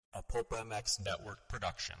Pulp MX Network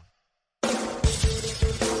production.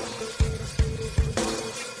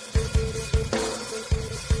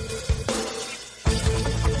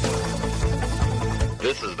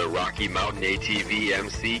 This is the Rocky Mountain ATV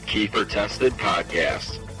MC Kiefer Tested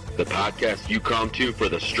Podcast. The podcast you come to for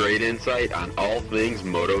the straight insight on all things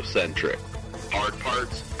moto-centric. Hard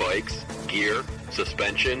parts, bikes, gear,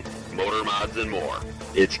 suspension, motor mods, and more.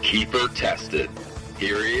 It's Kiefer Tested.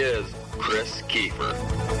 Here he is, Chris Kiefer.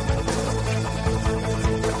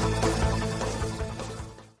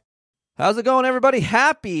 How's it going, everybody?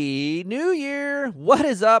 Happy New Year! What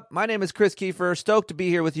is up? My name is Chris Kiefer. Stoked to be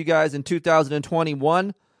here with you guys in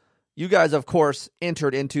 2021. You guys, of course,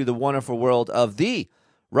 entered into the wonderful world of the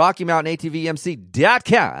Rocky Mountain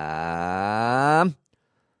ATVMC.com.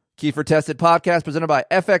 Kiefer Tested Podcast presented by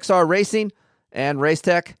FXR Racing and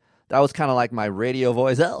Racetech. That was kind of like my radio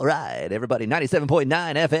voice. All right, everybody, 97.9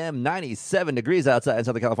 FM, 97 degrees outside in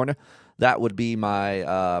Southern California. That would be my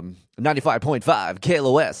 95.5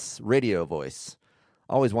 KLOS radio voice.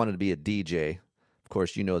 Always wanted to be a DJ. Of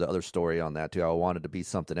course, you know the other story on that, too. I wanted to be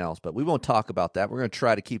something else, but we won't talk about that. We're going to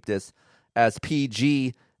try to keep this as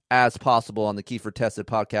PG as possible on the Kiefer Tested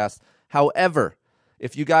Podcast. However,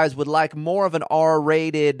 if you guys would like more of an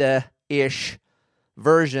R-rated-ish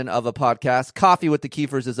version of a podcast, Coffee with the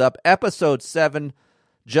Kiefers is up. Episode 7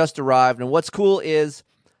 just arrived. And what's cool is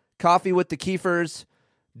Coffee with the Kiefers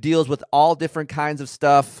deals with all different kinds of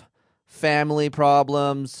stuff, family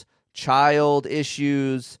problems, child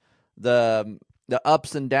issues, the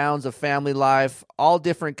ups and downs of family life, all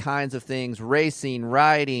different kinds of things, racing,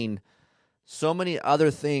 riding, so many other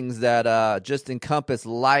things that just encompass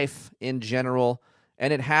life in general.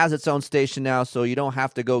 And it has its own station now, so you don't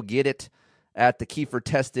have to go get it at the Kiefer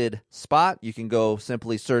Tested spot. You can go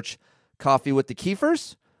simply search Coffee with the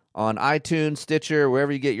Kiefers on iTunes, Stitcher,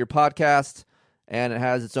 wherever you get your podcasts, and it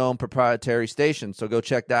has its own proprietary station. So go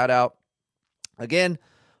check that out. Again,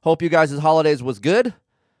 hope you guys' holidays was good.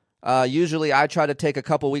 Usually I try to take a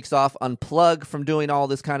couple weeks off, unplug from doing all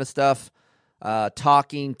this kind of stuff,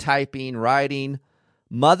 talking, typing, writing.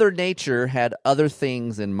 Mother Nature had other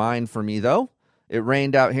things in mind for me, though. It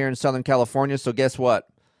rained out here in Southern California, so guess what?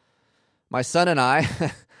 My son and I,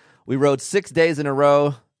 we rode 6 days in a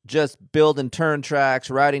row, just building turn tracks,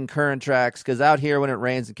 riding current tracks, because out here when it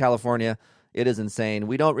rains in California, it is insane.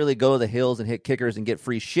 We don't really go to the hills and hit kickers and get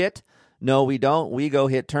free shit. No, we don't. We go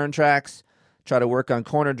hit turn tracks, try to work on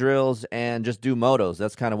corner drills, and just do motos.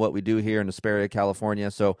 That's kind of what we do here in Hesperia,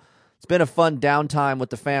 California. So it's been a fun downtime with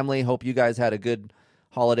the family. Hope you guys had a good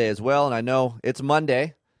holiday as well. And I know it's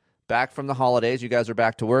Monday, back from the holidays. You guys are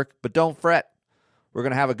back to work, but don't fret. We're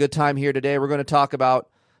going to have a good time here today. We're going to talk about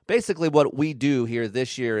basically what we do here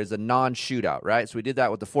this year is a non-shootout, right? So we did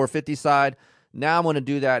that with the 450 side. Now I'm going to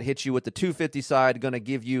do that, hit you with the 250 side. Going to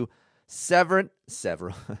give you seven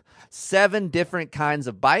different kinds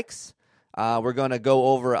of bikes. We're going to go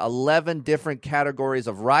over 11 different categories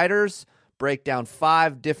of riders, break down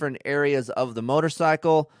 5 different areas of the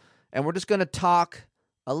motorcycle, and we're just going to talk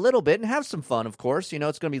a little bit and have some fun, of course. You know,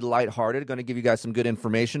 it's going to be lighthearted, going to give you guys some good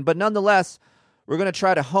information, but nonetheless, we're going to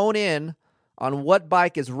try to hone in on what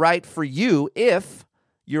bike is right for you if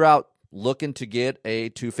you're out looking to get a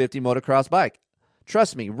 250 motocross bike.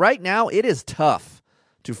 Trust me, right now it is tough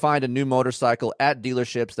to find a new motorcycle at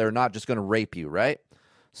dealerships that are not just going to rape you, right?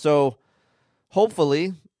 So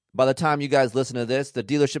hopefully by the time you guys listen to this, the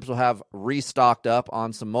dealerships will have restocked up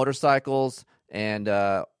on some motorcycles, and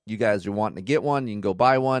you guys are wanting to get one, you can go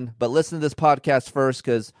buy one. But listen to this podcast first,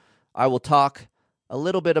 because I will talk a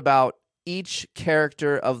little bit about each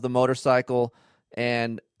character of the motorcycle,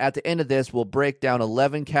 and at the end of this, we'll break down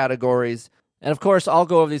 11 categories. And of course, I'll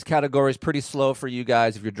go over these categories pretty slow for you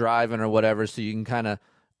guys if you're driving or whatever, so you can kind of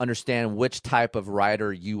understand which type of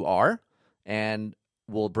rider you are, and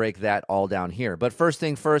we'll break that all down here. But first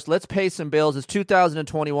thing first, let's pay some bills. It's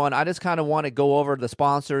 2021. I just kind of want to go over the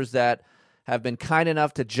sponsors that have been kind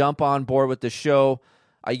enough to jump on board with the show.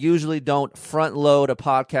 I usually don't front load a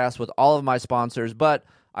podcast with all of my sponsors, but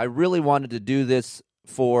I really wanted to do this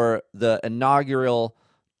for the inaugural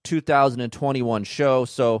 2021 show.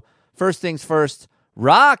 So first things first,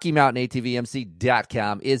 Rocky Mountain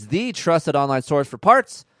ATVMC.com is the trusted online source for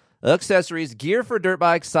parts, accessories, gear for dirt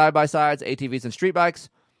bikes, side-by-sides, ATVs, and street bikes.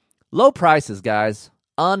 Low prices, guys.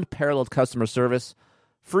 Unparalleled customer service.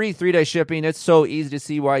 Free 3-day shipping. It's so easy to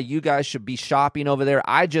see why you guys should be shopping over there.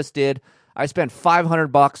 I just did. I spent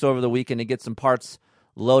 $500 over the weekend to get some parts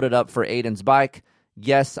loaded up for Aiden's bike.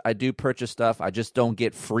 Yes, I do purchase stuff. I just don't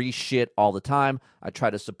get free shit all the time. I try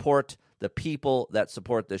to support the people that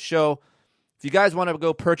support this show. If you guys want to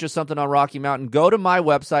go purchase something on Rocky Mountain, go to my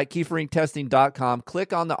website, KieferInkTesting.com,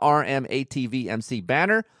 click on the RMATVMC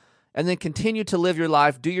banner, and then continue to live your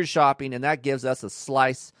life, do your shopping, and that gives us a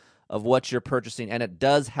slice of what you're purchasing, and it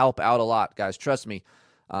does help out a lot, guys. Trust me.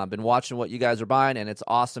 I've been watching what you guys are buying, and it's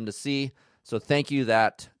awesome to see. So thank you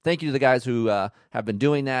to the guys who have been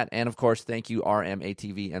doing that, and of course, thank you,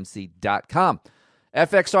 RMATVMC.com.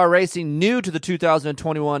 FXR Racing, new to the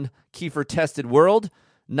 2021 Kiefer Tested world.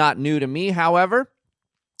 Not new to me, however.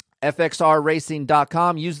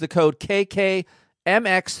 FXRRacing.com. Use the code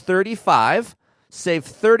KKMX35. Save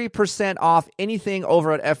 30% off anything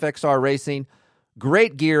over at FXR Racing.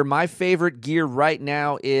 Great gear. My favorite gear right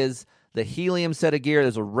now is the Helium set of gear.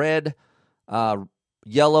 There's a red,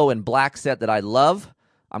 yellow, and black set that I love.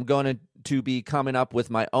 I'm going to be coming up with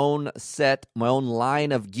my own set, my own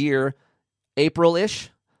line of gear April-ish.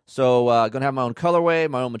 So going to have my own colorway,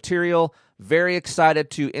 my own material. Very excited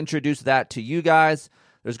to introduce that to you guys.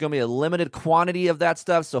 There's going to be a limited quantity of that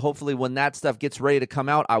stuff, so hopefully when that stuff gets ready to come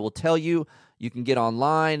out, I will tell you. You can get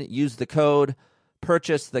online, use the code,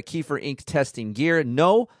 purchase the Kiefer Ink testing gear.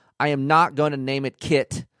 No, I am not going to name it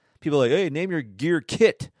Kit. People are like, hey, name your gear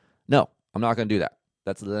Kit. No, I'm not going to do that.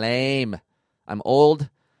 That's lame. I'm old.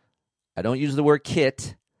 I don't use the word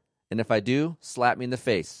Kit, and if I do, slap me in the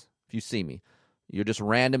face if you see me. You're just a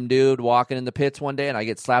random dude walking in the pits one day, and I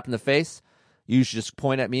get slapped in the face. You should just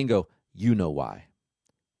point at me and go, you know why.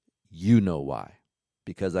 You know why.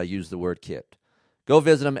 Because I use the word Kit. Go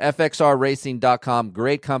visit them, fxrracing.com.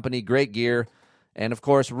 Great company, great gear. And, of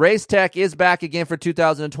course, Racetech is back again for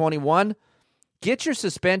 2021. Get your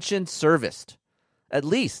suspension serviced. At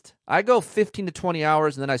least. I go 15 to 20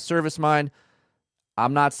 hours, and then I service mine.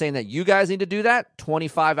 I'm not saying that you guys need to do that.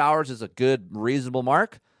 25 hours is a good, reasonable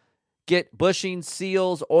mark. Get bushings,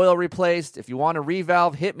 seals, oil replaced. If you want a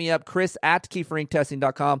revalve, hit me up, Chris at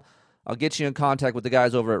KieferInkTesting.com. I'll get you in contact with the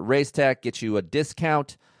guys over at Racetech, get you a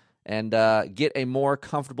discount, and get a more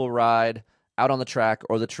comfortable ride out on the track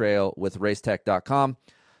or the trail with Racetech.com.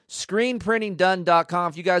 ScreenPrintingDone.com.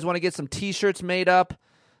 If you guys want to get some T-shirts made up,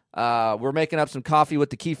 we're making up some coffee with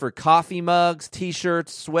the Kiefer coffee mugs,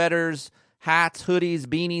 T-shirts, sweaters, hats, hoodies,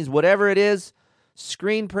 beanies, whatever it is.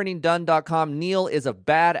 ScreenPrintingDone.com. Neil is a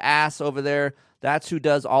badass over there. That's who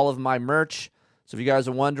does all of my merch. So if you guys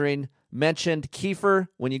are wondering, mentioned Kiefer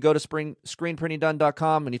when you go to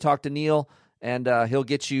ScreenPrintingDone.com and you talk to Neil, and he'll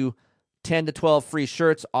get you 10 to 12 free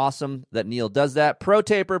shirts. Awesome that Neil does that.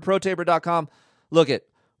 ProTaper.com. Look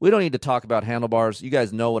we don't need to talk about handlebars. You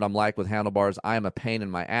guys know what I'm like with handlebars. I am a pain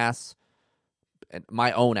in my ass,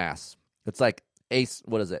 my own ass. It's like Ace,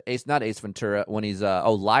 what is it? Not Ace Ventura, when he's,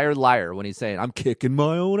 liar, when he's saying, I'm kicking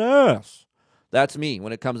my own ass. That's me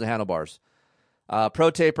when it comes to handlebars.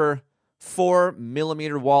 Pro Taper,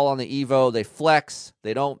 4mm wall on the Evo. They flex.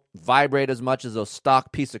 They don't vibrate as much as those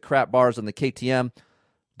stock piece of crap bars on the KTM.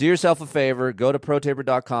 Do yourself a favor. Go to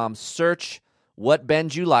ProTaper.com. Search what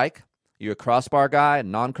bend you like. You're a crossbar guy, a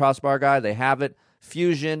non-crossbar guy. They have it.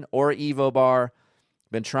 Fusion or Evo bar.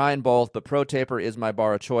 Been trying both, but Pro Taper is my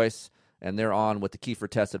bar of choice. And they're on with the Kiefer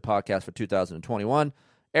Tested podcast for 2021.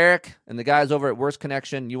 Eric and the guys over at Works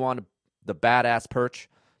Connection, you want the badass perch,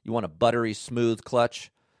 you want a buttery, smooth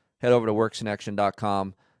clutch, head over to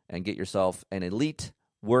WorksConnection.com and get yourself an Elite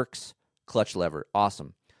Works clutch lever.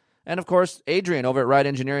 Awesome. And, of course, Adrian over at Ride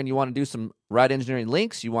Engineering, you want to do some Ride Engineering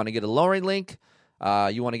links, you want to get a lowering link,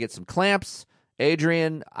 you want to get some clamps.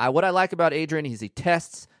 Adrian, what I like about Adrian is he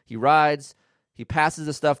tests, he rides, he passes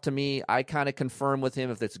the stuff to me. I kind of confirm with him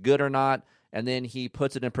if it's good or not, and then he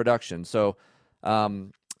puts it in production. So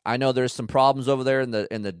I know there's some problems over there in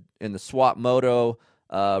the Swap Moto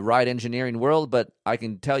Ride Engineering world, but I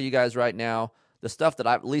can tell you guys right now, the stuff that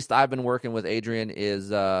at least I've been working with Adrian is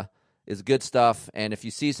good stuff. And if you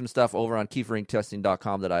see some stuff over on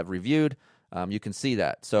KieferInkTesting.com that I've reviewed, you can see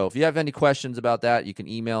that. So if you have any questions about that, you can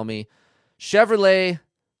email me. Chevrolet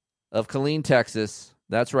of Killeen, Texas.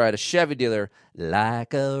 That's right, a Chevy dealer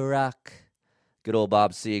like a rock. Good old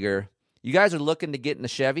Bob Seeger. You guys are looking to get in a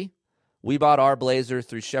Chevy? We bought our Blazer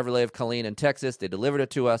through Chevrolet of Killeen in Texas. They delivered it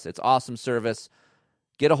to us. It's awesome service.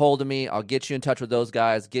 Get a hold of me. I'll get you in touch with those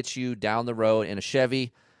guys, get you down the road in a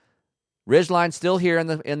Chevy. Ridgeline still here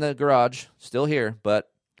in the garage, still here,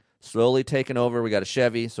 but slowly taking over. We got a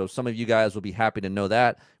Chevy, so some of you guys will be happy to know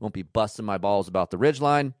that. Won't be busting my balls about the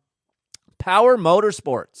Ridgeline. Power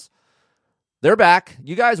Motorsports. They're back.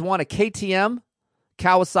 You guys want a KTM,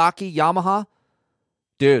 Kawasaki, Yamaha?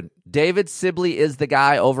 Dude, David Sibley is the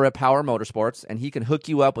guy over at Power Motorsports, and he can hook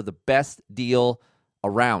you up with the best deal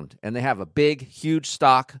around. And they have a big, huge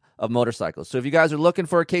stock of motorcycles. So if you guys are looking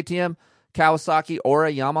for a KTM, Kawasaki, or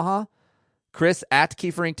a Yamaha, Chris at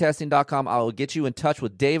KieferInkTesting.com. I will get you in touch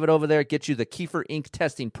with David over there, get you the Kiefer Ink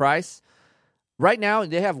testing price. Right now,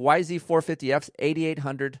 they have YZ450Fs,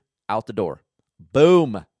 $8,800 out the door.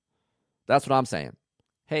 Boom. That's what I'm saying.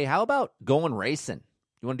 Hey, how about going racing?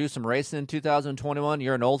 You want to do some racing in 2021?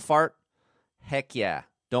 You're an old fart? Heck yeah.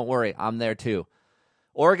 Don't worry, I'm there too.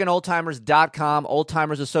 OregonOldTimers.com, Old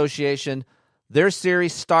Timers Association. Their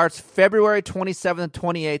series starts February 27th and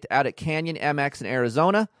 28th out at Canyon MX in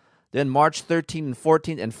Arizona, then March 13th and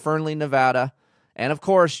 14th in Fernley, Nevada. And, of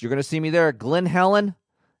course, you're going to see me there. Glen Helen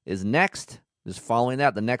is next, just following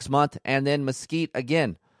that the next month, and then Mesquite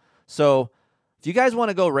again. So if you guys want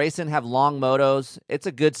to go racing, have long motos, it's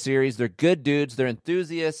a good series. They're good dudes. They're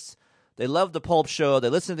enthusiasts. They love the Pulp Show. They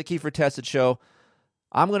listen to the Kiefer Tested Show.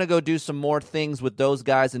 I'm going to go do some more things with those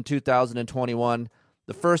guys in 2021.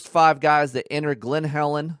 The first 5 guys that enter Glen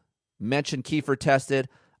Helen, mention Kiefer Tested.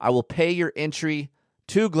 I will pay your entry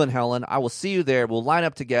to Glen Helen. I will see you there. We'll line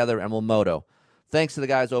up together and we'll moto. Thanks to the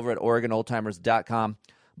guys over at OregonOldTimers.com.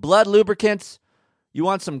 Blood Lubricants. You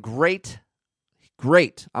want some great,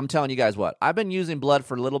 I'm telling you guys what. I've been using Blood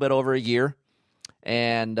for a little bit over a year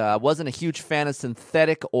and wasn't a huge fan of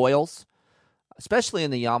synthetic oils, especially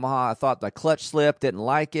in the Yamaha. I thought the clutch slip, didn't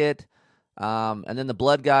like it. And then the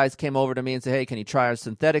Blood guys came over to me and said, hey, can you try our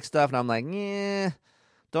synthetic stuff? And I'm like,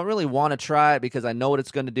 don't really want to try it because I know what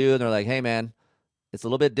it's going to do. And they're like, hey, man, it's a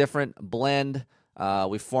little bit different blend.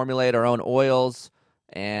 We formulate our own oils,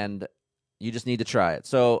 and you just need to try it.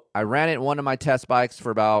 So I ran it in one of my test bikes for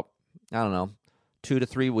about, 2 to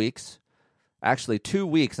 3 weeks. Actually, 2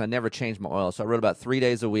 weeks, I never changed my oil. So I rode about 3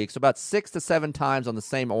 days a week. So about 6 to 7 times on the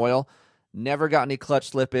same oil. Never got any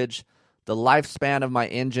clutch slippage. The lifespan of my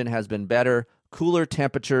engine has been better. Cooler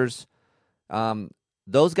temperatures.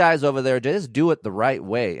 Those guys over there just do it the right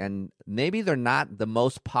way. And maybe they're not the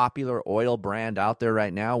most popular oil brand out there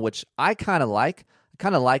right now, which I kind of like. I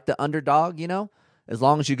kind of like the underdog, as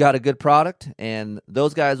long as you got a good product. And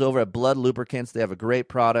those guys over at Blood Lubricants, they have a great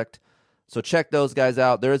product. So check those guys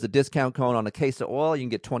out. There is a discount code on a case of oil. You can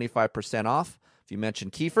get 25% off if you mention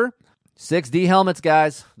Kiefer. 6D helmets,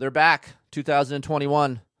 guys. They're back.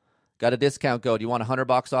 2021. Got a discount code. You want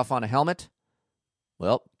 $100 off on a helmet?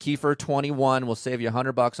 Well, Kiefer21 will save you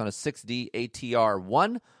 $100 on a 6D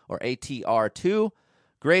ATR1 or ATR2.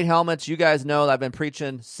 Great helmets. You guys know I've been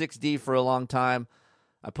preaching 6D for a long time.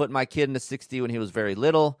 I put my kid in a 6D when he was very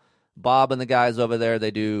little. Bob and the guys over there,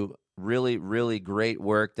 they do really, really great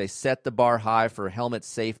work. They set the bar high for helmet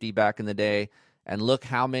safety back in the day, and look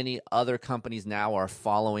how many other companies now are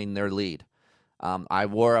following their lead. I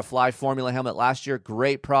wore a Fly Formula helmet last year.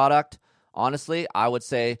 Great product. Honestly, I would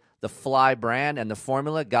say the Fly brand and the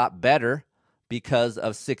Formula got better because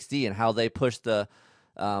of 6D and how they pushed the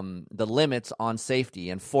limits on safety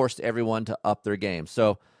and forced everyone to up their game.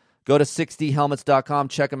 So go to 6dhelmets.com,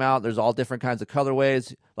 check them out. There's all different kinds of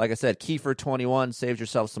colorways. Like I said, Kiefer21 saves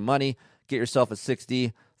yourself some money. Get yourself a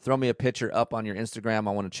 6D. Throw me a picture up on your Instagram.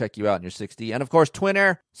 I want to check you out in your 6D. And, of course, Twin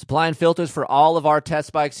Air, supplying filters for all of our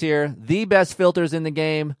test bikes here. The best filters in the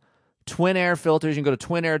game. Twin Air filters. You can go to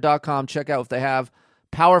twinair.com. Check out what they have.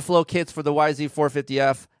 Power flow kits for the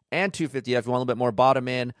YZ450F and 250F. You want a little bit more bottom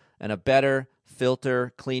end and a better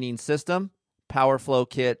filter cleaning system. Power flow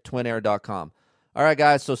kit, twinair.com. All right,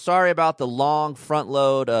 guys, so sorry about the long front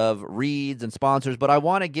load of reads and sponsors, but I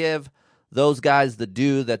want to give those guys the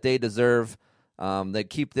due that they deserve. They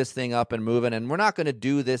keep this thing up and moving, and we're not going to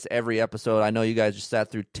do this every episode. I know you guys just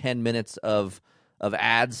sat through 10 minutes of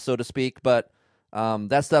ads, so to speak, but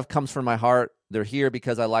that stuff comes from my heart. They're here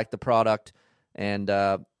because I like the product, and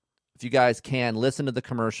if you guys can, listen to the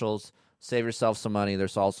commercials, save yourself some money.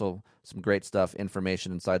 There's also some great stuff,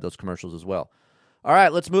 information inside those commercials as well. All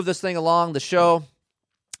right, let's move this thing along. The show.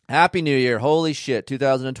 Happy New Year. Holy shit,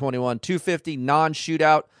 2021. 250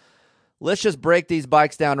 non-shootout. Let's just break these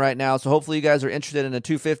bikes down right now. So hopefully you guys are interested in a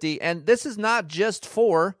 250. And this is not just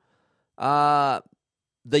for the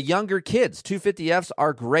younger kids. 250Fs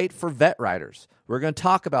are great for vet riders. We're going to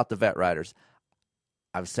talk about the vet riders.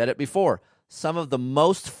 I've said it before. Some of the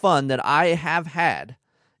most fun that I have had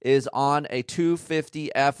is on a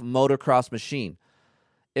 250F motocross machine.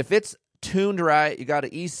 If it's tuned right, you got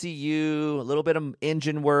an ECU, a little bit of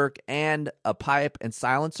engine work, and a pipe and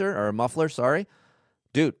silencer, or a muffler, sorry.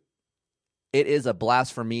 Dude, it is a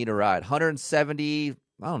blast for me to ride. 170,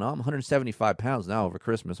 I don't know, I'm 175 pounds now over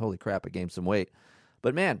Christmas. Holy crap, I gained some weight.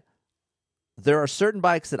 But man, there are certain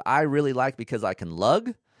bikes that I really like because I can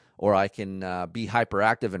lug, or I can be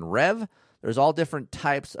hyperactive and rev. There's all different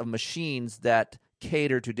types of machines that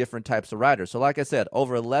cater to different types of riders. So like I said,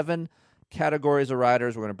 over 11 categories of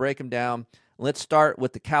riders. We're going to break them down. Let's start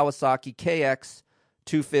with the Kawasaki KX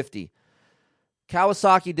 250.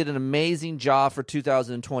 Kawasaki did an amazing job for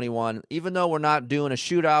 2021. Even though we're not doing a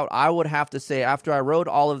shootout, I would have to say after I rode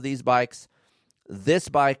all of these bikes, this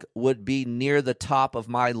bike would be near the top of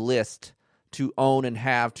my list to own and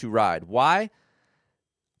have to ride. Why?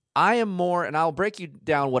 I am more, and I'll break you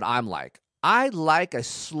down what I'm like. I like a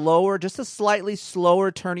slower, just a slightly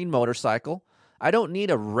slower turning motorcycle. I don't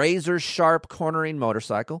need a razor sharp cornering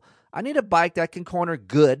motorcycle. I need a bike that can corner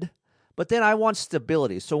good, but then I want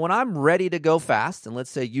stability. So when I'm ready to go fast, and let's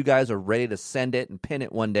say you guys are ready to send it and pin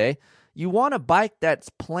it one day, you want a bike that's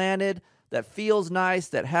planted, that feels nice,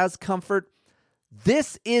 that has comfort.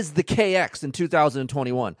 This is the KX in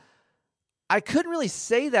 2021. I couldn't really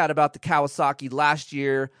say that about the Kawasaki last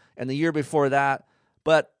year and the year before that,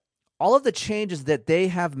 but all of the changes that they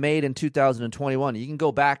have made in 2021, you can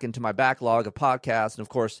go back into my backlog of podcasts and, of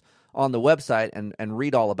course, on the website and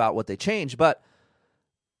read all about what they changed, but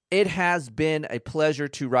it has been a pleasure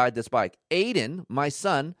to ride this bike. Aiden, my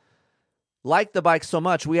son, liked the bike so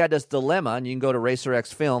much, we had this dilemma, and you can go to Racer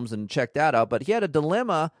X Films and check that out, but he had a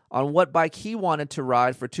dilemma on what bike he wanted to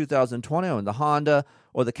ride for 2021, the Honda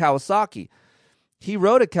or the Kawasaki. He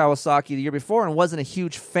rode a Kawasaki the year before and wasn't a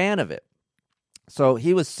huge fan of it. So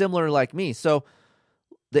he was similar like me. So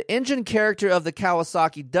the engine character of the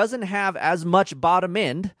Kawasaki doesn't have as much bottom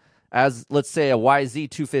end as, let's say, a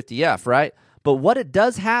YZ250F, right? But what it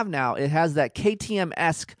does have now, it has that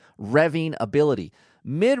KTM-esque revving ability.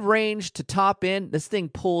 Mid-range to top end, this thing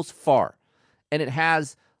pulls far. And it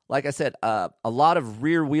has, like I said, a lot of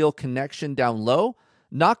rear wheel connection down low.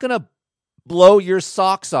 Not going to blow your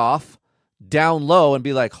socks off down low and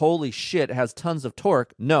be like, holy shit, it has tons of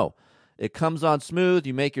torque. No. It comes on smooth,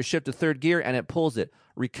 you make your shift to third gear, and it pulls it.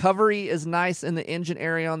 Recovery is nice in the engine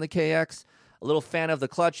area on the KX. A little fan of the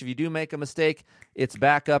clutch. If you do make a mistake, it's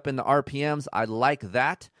back up in the RPMs. I like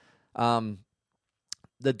that. The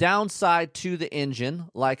downside to the engine,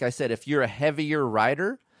 like I said, if you're a heavier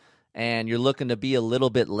rider and you're looking to be a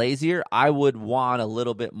little bit lazier, I would want a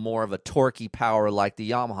little bit more of a torquey power like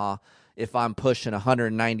the Yamaha if I'm pushing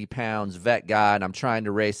 190 pounds vet guy and I'm trying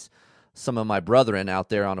to race some of my brethren out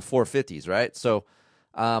there on a 450s, right? So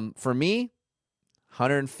for me,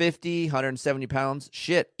 150, 170 pounds,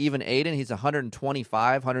 shit, even Aiden, he's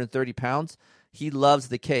 125, 130 pounds. He loves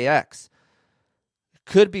the KX.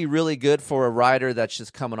 Could be really good for a rider that's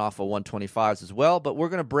just coming off of 125s as well, but we're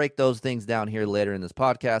going to break those things down here later in this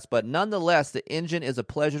podcast. But nonetheless, the engine is a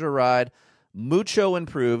pleasure to ride, mucho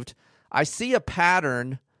improved. I see a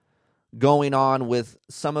pattern going on with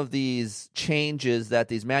some of these changes that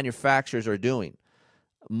these manufacturers are doing.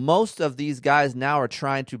 Most of these guys now are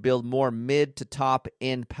trying to build more mid to top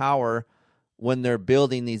end power when they're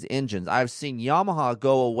building these engines. I've seen Yamaha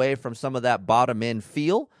go away from some of that bottom end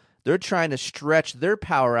feel. They're trying to stretch their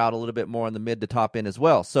power out a little bit more in the mid to top end as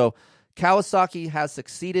well. So Kawasaki has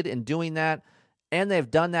succeeded in doing that, and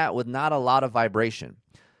they've done that with not a lot of vibration.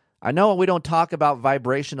 I know we don't talk about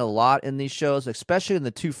vibration a lot in these shows, especially in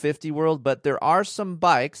the 250 world, but there are some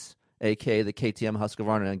bikes, aka the KTM,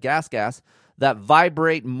 Husqvarna, and Gas, that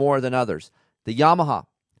vibrate more than others. The Yamaha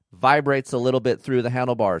vibrates a little bit through the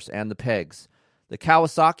handlebars and the pegs. The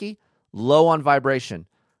Kawasaki, low on vibration.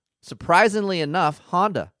 Surprisingly enough,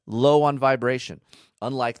 Honda, low on vibration.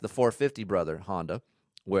 Unlike the 450 brother, Honda,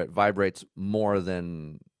 where it vibrates more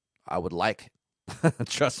than I would like.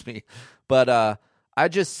 Trust me. But I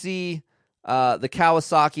just see the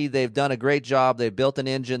Kawasaki, they've done a great job. They've built an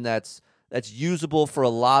engine that's usable for a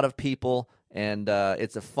lot of people, and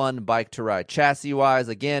it's a fun bike to ride. Chassis-wise,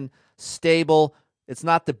 again, stable. It's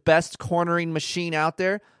not the best cornering machine out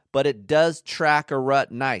there, but it does track a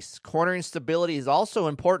rut nice. Cornering stability is also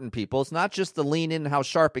important, people. It's not just the lean in and how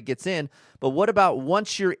sharp it gets in, but what about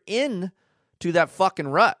once you're in to that fucking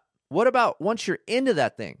rut? What about once you're into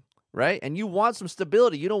that thing, right? And you want some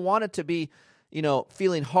stability. You don't want it to be,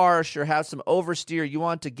 feeling harsh or have some oversteer. You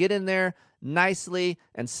want to get in there nicely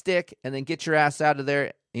and stick and then get your ass out of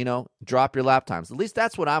there, drop your lap times. At least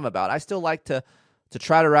that's what I'm about. I still like to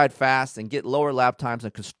try to ride fast and get lower lap times,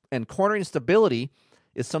 and cornering stability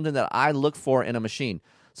is something that I look for in a machine.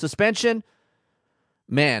 Suspension,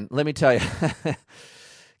 man, let me tell you,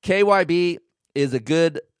 KYB is a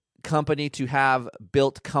good company to have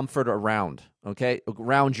built comfort around, okay?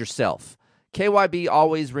 Around yourself. KYB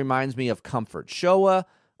always reminds me of comfort. Showa,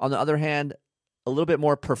 on the other hand, a little bit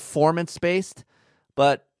more performance-based,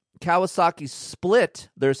 but Kawasaki split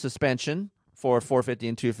their suspension for 450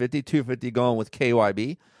 and 250, 250 going with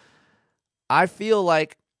KYB. I feel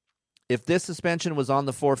like if this suspension was on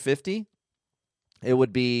the 450, it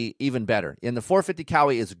would be even better. And the 450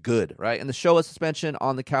 Kawi is good, right? And the Showa suspension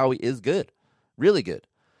on the Kawi is good, really good.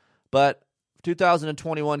 But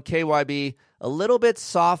 2021 KYB, A little bit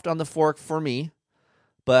soft on the fork for me,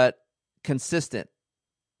 but consistent,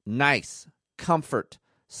 nice, comfort,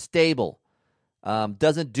 stable.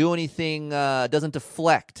 Doesn't do anything, doesn't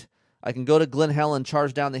deflect. I can go to Glen Helen,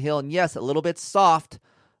 charge down the hill, and yes, a little bit soft,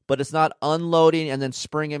 but it's not unloading and then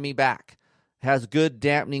springing me back. Has good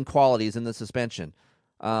dampening qualities in the suspension.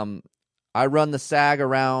 I run the sag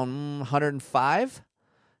around 105,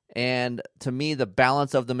 and to me, the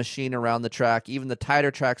balance of the machine around the track, even the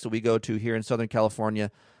tighter tracks that we go to here in Southern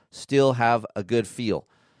California, still have a good feel.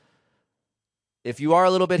 If you are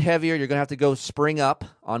a little bit heavier, you're going to have to go spring up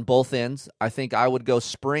on both ends. I think I would go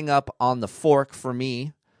spring up on the fork for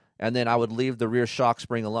me, and then I would leave the rear shock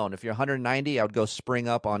spring alone. If you're 190, I would go spring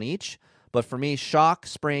up on each. But for me, shock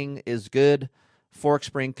spring is good. Fork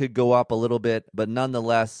spring could go up a little bit, but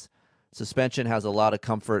nonetheless, suspension has a lot of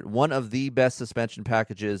comfort. One of the best suspension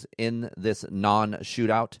packages in this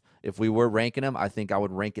non-shootout. If we were ranking them, I think I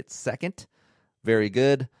would rank it second. Very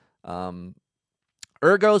good. Ergos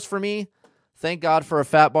for me. Thank God for a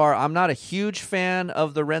fat bar. I'm not a huge fan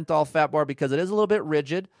of the Renthal fat bar because it is a little bit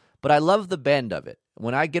rigid, but I love the bend of it.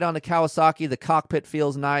 When I get on the Kawasaki, the cockpit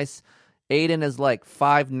feels nice. Aiden is like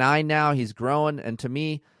 5'9" now. He's growing, and to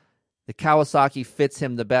me, the Kawasaki fits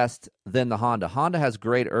him the best than the Honda. Honda has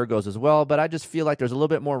great ergos as well, but I just feel like there's a little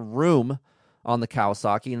bit more room on the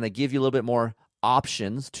Kawasaki, and they give you a little bit more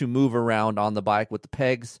options to move around on the bike with the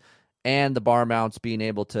pegs and the bar mounts being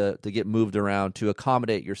able to get moved around to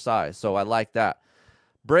accommodate your size. So I like that.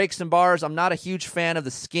 Brakes and bars, I'm not a huge fan of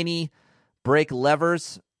the skinny brake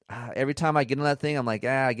levers. Every time I get in that thing, I'm like,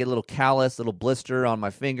 I get a little callus, little blister on my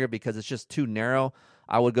finger because it's just too narrow.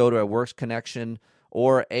 I would go to a Works Connection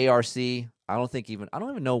or ARC. I don't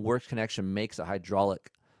even know Works Connection makes a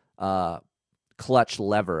hydraulic clutch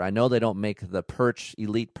lever. I know they don't make the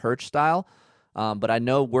Elite Perch style, but I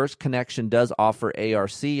know Works Connection does offer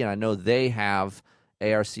ARC, and I know they have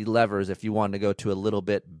ARC levers if you want to go to a little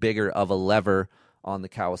bit bigger of a lever on the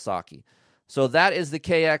Kawasaki. So that is the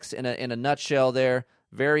KX in a nutshell there.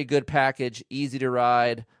 Very good package, easy to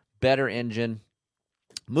ride, better engine.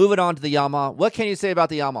 Moving on to the Yamaha. What can you say about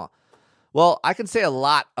the Yamaha? Well, I can say a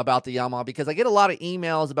lot about the Yamaha because I get a lot of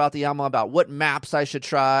emails about the Yamaha about what maps I should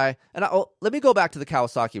try. And let me go back to the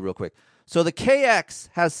Kawasaki real quick. So the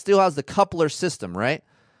KX still has the coupler system, right?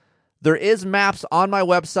 There is maps on my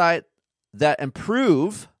website that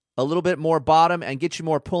improve a little bit more bottom and get you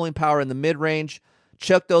more pulling power in the mid-range.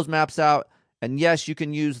 Check those maps out. And yes, you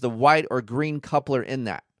can use the white or green coupler in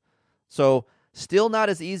that. So still not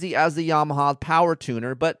as easy as the Yamaha Power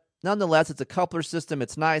Tuner, but nonetheless, it's a coupler system.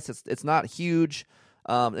 It's nice. It's not huge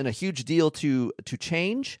and a huge deal to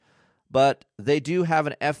change, but they do have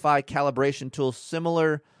an FI calibration tool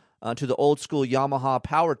similar to the old school Yamaha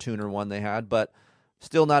Power Tuner one they had, but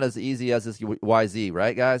still not as easy as this YZ,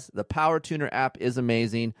 right, guys? The Power Tuner app is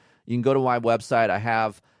amazing. You can go to my website. I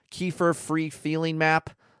have Kiefer Free Feeling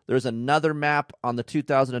Map. There's another map on the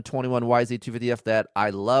 2021 YZ250F that I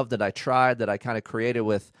love, that I tried, that I kind of created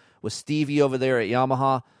with Stevie over there at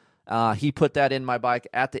Yamaha. He put that in my bike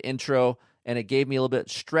at the intro, and it gave me a little bit,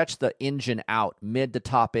 stretch the engine out, mid to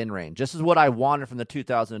top end range. This is what I wanted from the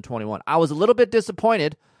 2021. I was a little bit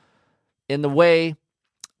disappointed in the way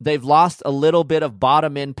they've lost a little bit of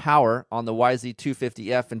bottom end power on the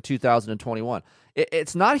YZ250F in 2021.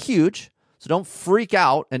 It's not huge. So don't freak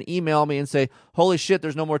out and email me and say, holy shit,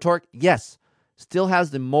 there's no more torque. Yes, still has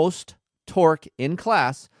the most torque in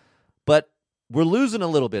class, but we're losing a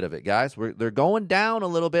little bit of it, guys. They're going down a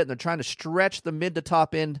little bit, and they're trying to stretch the mid to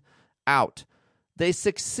top end out. They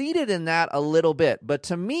succeeded in that a little bit, but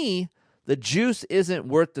to me, the juice isn't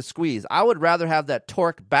worth the squeeze. I would rather have that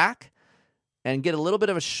torque back and get a little bit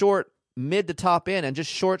of a short mid to top end and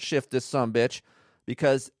just short shift this sumbitch,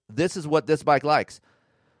 because this is what this bike likes.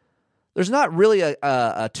 There's not really a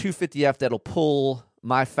 250F that'll pull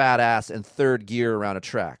my fat ass in third gear around a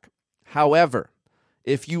track. However,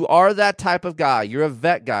 if you are that type of guy, you're a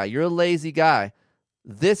vet guy, you're a lazy guy,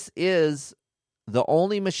 this is the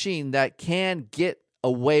only machine that can get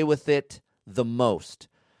away with it the most.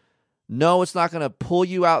 No, it's not going to pull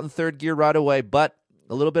you out in third gear right away, but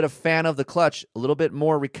a little bit of fan of the clutch, a little bit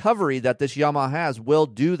more recovery that this Yamaha has will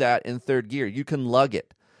do that in third gear. You can lug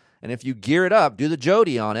it. And if you gear it up, do the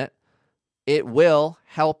Jody on it, it will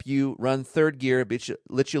help you run third gear, get you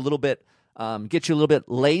a little bit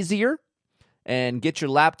lazier, and get your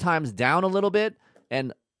lap times down a little bit,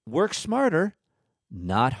 and work smarter,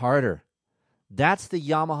 not harder. That's the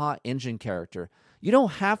Yamaha engine character. You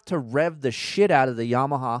don't have to rev the shit out of the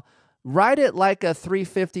Yamaha. Ride it like a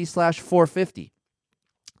 350/450.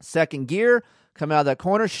 Second gear, come out of that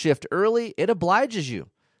corner, shift early. It obliges you.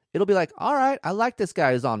 it'll be like, all right, I like this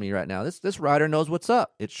guy who's on me right now. This rider knows what's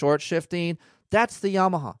up. It's short shifting. That's the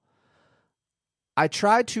Yamaha. I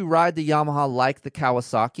tried to ride the Yamaha like the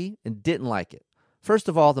Kawasaki and didn't like it. First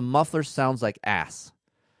of all, the muffler sounds like ass.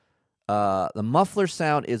 The muffler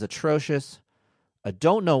sound is atrocious. I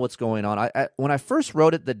don't know what's going on. When I first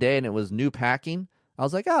rode it the day and it was new packing, I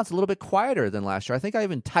was like, it's a little bit quieter than last year. I think I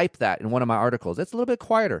even typed that in one of my articles. It's a little bit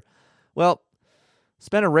quieter. Well,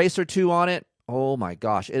 spent a race or two on it. Oh my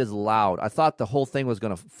gosh, it is loud. I thought the whole thing was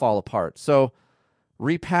going to fall apart. So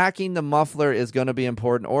repacking the muffler is going to be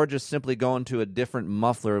important, or just simply going to a different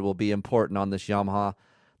muffler will be important on this Yamaha.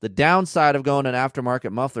 The downside of going an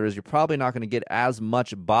aftermarket muffler is you're probably not going to get as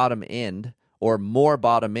much bottom end or more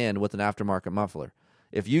bottom end with an aftermarket muffler.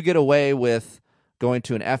 If you get away with going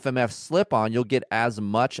to an FMF slip-on, you'll get as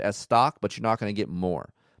much as stock, but you're not going to get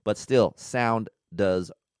more. But still, sound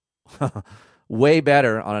does way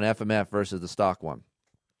better on an FMF versus the stock one.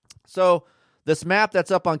 So this map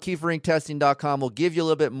that's up on KieferInkTesting.com will give you a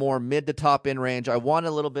little bit more mid to top end range. I want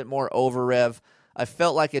a little bit more over rev. I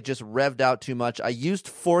felt like it just revved out too much. I used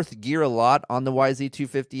fourth gear a lot on the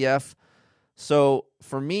YZ250F. So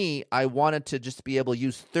for me, I wanted to just be able to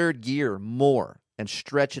use third gear more and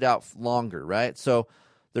stretch it out longer, right? So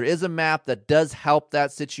there is a map that does help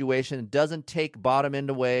that situation. It doesn't take bottom end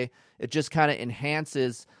away. It just kind of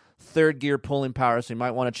enhances third gear pulling power. So you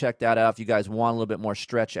might want to check that out if you guys want a little bit more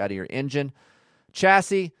stretch out of your engine.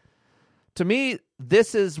 Chassis, to me,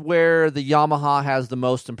 this is where the Yamaha has the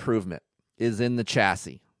most improvement, is in the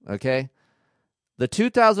chassis, okay? The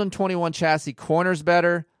 2021 chassis corners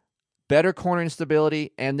better cornering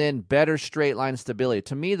stability, and then better straight line stability.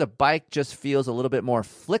 To me, the bike just feels a little bit more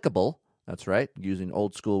flickable. That's right, using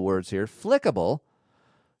old school words here. Flickable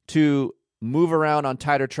to move around on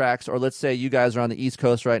tighter tracks, or let's say you guys are on the East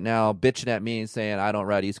Coast right now bitching at me and saying I don't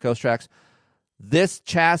ride East Coast tracks. This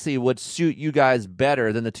chassis would suit you guys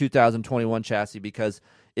better than the 2021 chassis because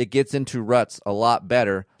it gets into ruts a lot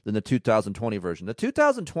better than the 2020 version. The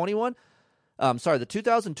 2020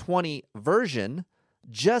 version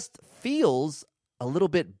just feels a little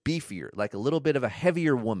bit beefier, like a little bit of a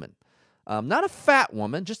heavier woman. Not a fat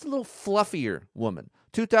woman, just a little fluffier woman.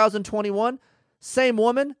 2021, same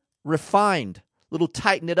woman, refined, little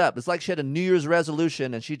tighten it up. It's like she had a New Year's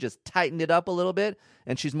resolution and she just tightened it up a little bit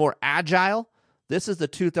and she's more agile. This is the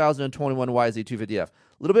 2021 YZ250F. A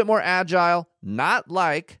little bit more agile, not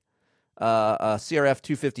like a CRF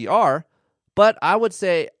 250R, but I would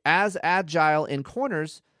say as agile in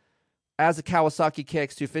corners as a Kawasaki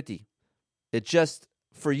KX250. It just,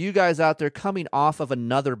 for you guys out there coming off of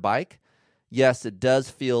another bike, yes, it does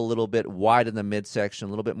feel a little bit wide in the midsection, a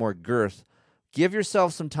little bit more girth. Give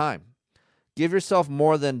yourself some time. Give yourself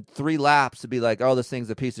more than 3 laps to be like, oh, this thing's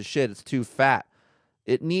a piece of shit. It's too fat.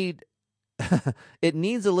 It needs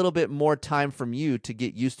a little bit more time from you to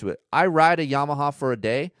get used to it. I ride a Yamaha for a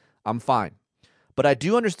day. I'm fine. But I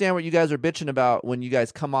do understand what you guys are bitching about when you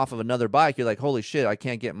guys come off of another bike. You're like, holy shit, I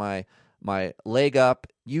can't get my leg up.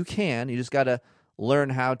 You can. You just got to learn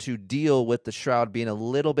how to deal with the shroud being a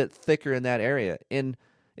little bit thicker in that area.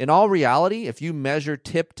 In all reality, if you measure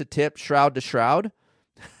tip to tip, shroud to shroud,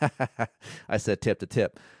 I said tip to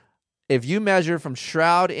tip. If you measure from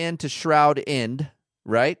shroud end to shroud end,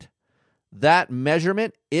 right, that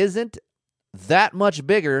measurement isn't that much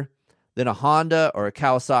bigger than a Honda or a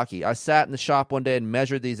Kawasaki. I sat in the shop one day and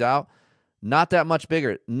measured these out. Not that much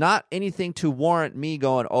bigger. Not anything to warrant me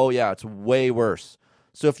going, oh yeah, it's way worse.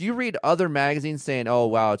 So if you read other magazines saying, oh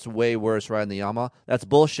wow, it's way worse riding the Yamaha, that's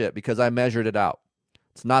bullshit because I measured it out.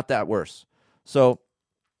 It's not that worse. So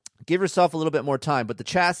give yourself a little bit more time. But the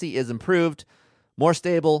chassis is improved, more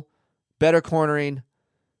stable, better cornering.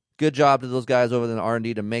 Good job to those guys over in the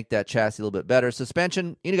R&D to make that chassis a little bit better.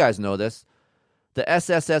 Suspension, you guys know this. The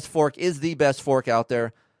SSS fork is the best fork out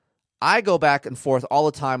there. I go back and forth all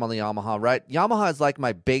the time on the Yamaha, right? Yamaha is like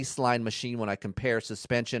my baseline machine when I compare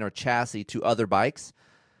suspension or chassis to other bikes.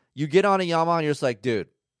 You get on a Yamaha and you're just like, dude,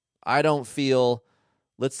 I don't feel,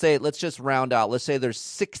 let's just round out. Let's say there's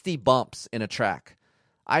 60 bumps in a track.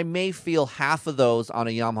 I may feel half of those on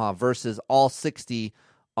a Yamaha versus all 60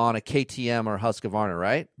 on a KTM or Husqvarna,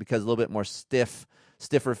 right? Because a little bit more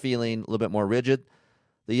stiffer feeling, a little bit more rigid.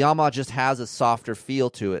 The Yamaha just has a softer feel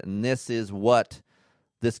to it, and this is what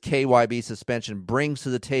this KYB suspension brings to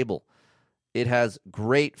the table. It has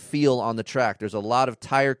great feel on the track. There's a lot of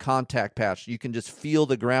tire contact patch. You can just feel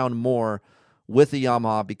the ground more with the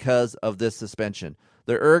Yamaha because of this suspension.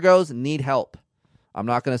 The ergos need help. I'm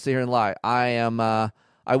not going to sit here and lie.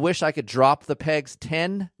 I wish I could drop the pegs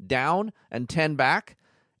 10 down and 10 back,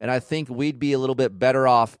 and I think we'd be a little bit better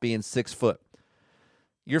off being 6 foot.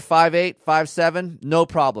 You're 5'8", 5'7", no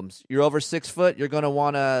problems. You're over 6 foot, you're going to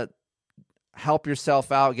want to help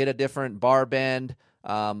yourself out, get a different bar bend,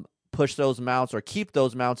 push those mounts or keep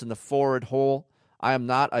those mounts in the forward hole. I am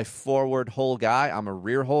not a forward hole guy. I'm a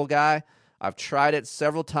rear hole guy. I've tried it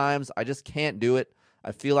several times. I just can't do it.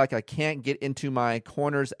 I feel like I can't get into my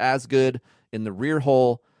corners as good in the rear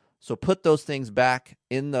hole. So put those things back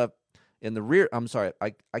in the rear. I'm sorry.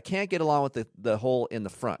 I can't get along with the hole in the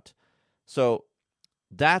front. So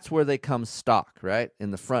that's where they come stock, right?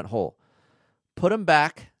 In the front hole. Put them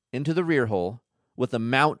back into the rear hole with a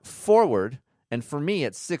mount forward. And for me,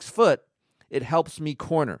 at 6 foot, it helps me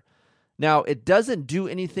corner. Now, it doesn't do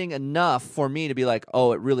anything enough for me to be like,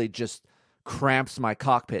 oh, it really just cramps my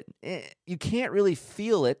cockpit. You can't really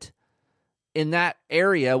feel it in that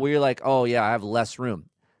area where you're like, oh, yeah, I have less room.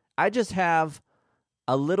 I just have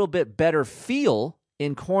a little bit better feel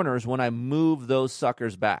in corners when I move those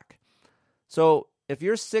suckers back. So if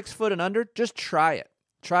you're 6 foot and under, just try it.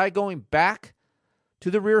 Try going back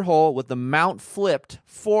to the rear hole with the mount flipped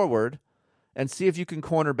forward and see if you can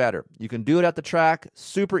corner better. You can do it at the track.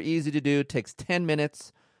 Super easy to do. Takes 10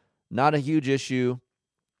 minutes. Not a huge issue.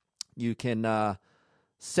 You can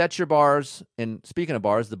set your bars. And speaking of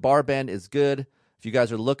bars, the bar bend is good. If you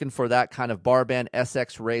guys are looking for that kind of bar bend,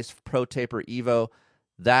 SX Race Pro Taper Evo,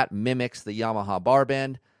 that mimics the Yamaha bar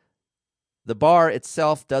bend. The bar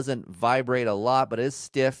itself doesn't vibrate a lot, but it is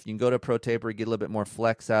stiff. You can go to Pro Taper, get a little bit more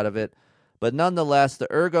flex out of it. But nonetheless, the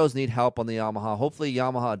ergos need help on the Yamaha. Hopefully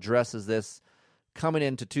Yamaha addresses this coming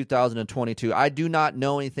into 2022. I do not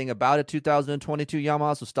know anything about a 2022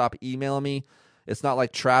 Yamaha, so stop emailing me. It's not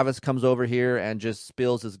like Travis comes over here and just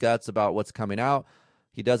spills his guts about what's coming out.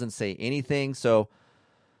 He doesn't say anything. So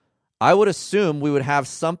I would assume we would have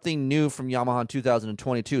something new from Yamaha in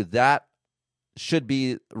 2022. That should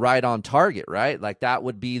be right on target, right? Like that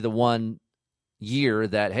would be the one year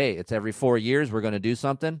that, hey, it's every 4 years we're going to do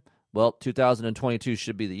something. Well, 2022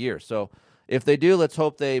 should be the year. So if they do, let's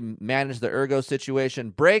hope they manage the ergo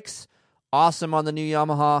situation. Brakes, awesome on the new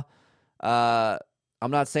Yamaha.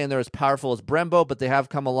 I'm not saying they're as powerful as Brembo, but they have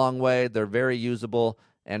come a long way. They're very usable,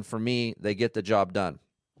 and for me, they get the job done.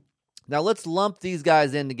 Now let's lump these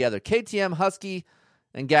guys in together. KTM, Husky,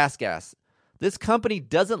 and Gas Gas. This company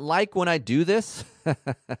doesn't like when I do this,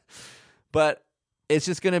 but it's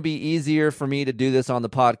just going to be easier for me to do this on the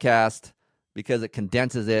podcast because it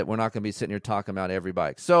condenses it. We're not going to be sitting here talking about every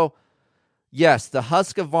bike. So, yes, the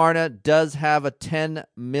Husqvarna does have a 10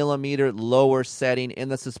 millimeter lower setting in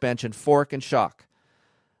the suspension, fork, and shock.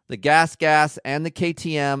 The Gas Gas and the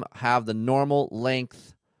KTM have the normal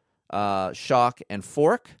length shock and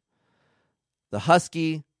fork. The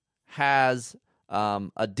Husky has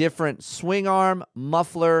a different swing arm,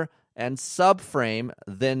 muffler, and subframe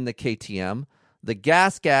than the KTM. The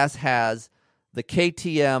Gas Gas has the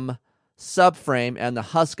KTM subframe and the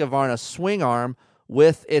Husqvarna swing arm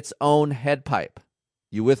with its own head pipe.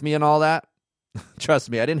 You with me on all that? Trust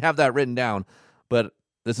me, I didn't have that written down, but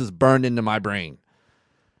this is burned into my brain.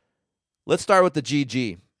 Let's start with the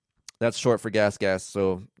GG. That's short for Gas Gas,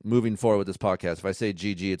 so moving forward with this podcast, if I say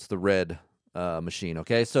GG, it's the red machine,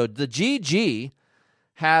 okay? So the GG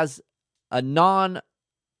has a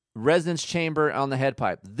non-resonance chamber on the head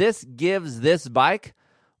pipe. This gives this bike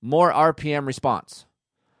more RPM response.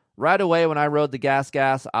 Right away when I rode the Gas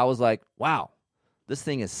Gas, I was like, wow, this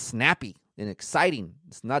thing is snappy and exciting.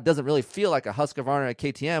 Doesn't really feel like a Husqvarna or a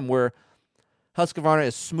KTM, where Husqvarna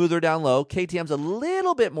is smoother down low. KTM's a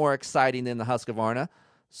little bit more exciting than the Husqvarna.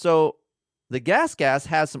 So the Gas Gas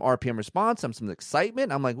has some RPM response, some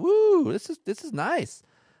excitement. I'm like, woo, this is nice.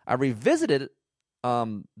 I revisited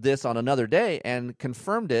this on another day and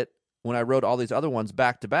confirmed it when I rode all these other ones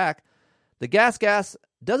back to back. The Gas Gas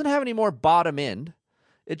doesn't have any more bottom end.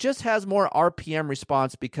 It just has more RPM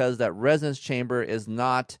response because that resonance chamber is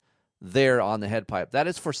not there on the head pipe. That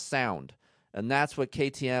is for sound, and that's what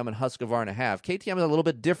KTM and Husqvarna have. KTM is a little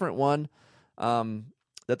bit different one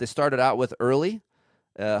that they started out with early.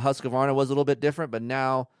 Husqvarna was a little bit different, but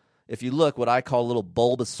now if you look, what I call a little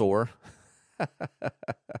Bulbasaur,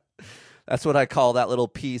 that's what I call that little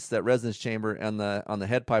piece, that resonance chamber on the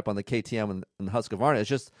head pipe on the KTM and the Husqvarna. It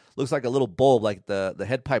just looks like a little bulb, like the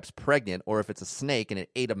head pipe's pregnant, or if it's a snake and it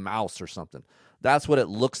ate a mouse or something. That's what it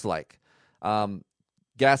looks like.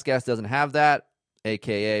 Gas Gas doesn't have that,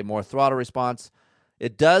 a.k.a. more throttle response.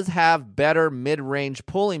 It does have better mid-range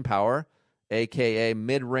pulling power, a.k.a.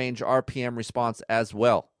 mid-range RPM response as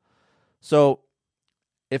well. So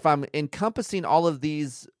if I'm encompassing all of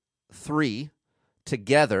these three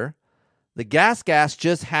together, the Gas Gas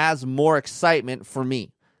just has more excitement for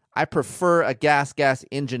me. I prefer a Gas Gas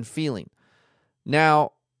engine feeling.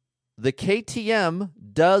 Now, the KTM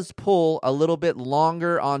does pull a little bit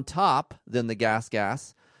longer on top than the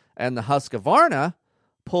Gas, and the Husqvarna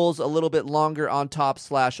pulls a little bit longer on top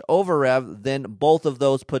 / over rev than both of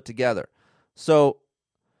those put together. So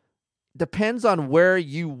depends on where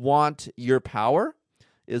you want your power,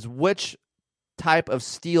 is which type of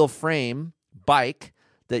steel frame bike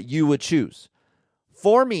that you would choose.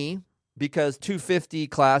 For me, because 250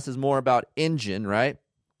 class is more about engine, right?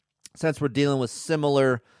 Since we're dealing with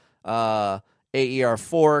similar AER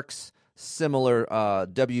forks, similar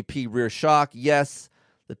WP rear shock, yes,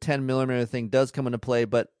 the 10 millimeter thing does come into play,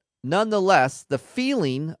 but nonetheless, the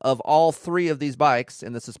feeling of all three of these bikes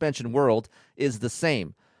in the suspension world is the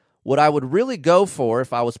same. What I would really go for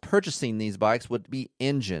if I was purchasing these bikes would be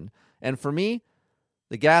engine. And for me,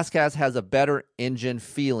 the Gas has a better engine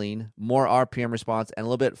feeling, more RPM response, and a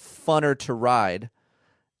little bit funner to ride,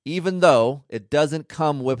 even though it doesn't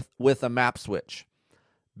come with a map switch.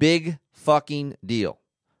 Big fucking deal.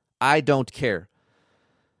 I don't care.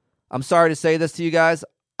 I'm sorry to say this to you guys.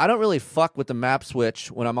 I don't really fuck with the map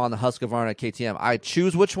switch when I'm on the Husqvarna KTM. I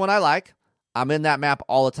choose which one I like. I'm in that map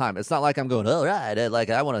all the time. It's not like I'm going, all right, like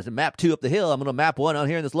I want to map 2 up the hill. I'm going to map 1 out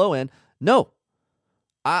here in this low end. No,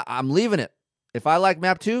 I'm leaving it. If I like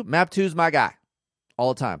map 2 is my guy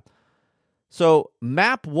all the time. So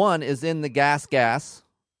map 1 is in the gas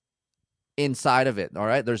inside of it, all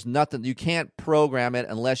right? There's nothing. You can't program it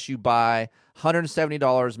unless you buy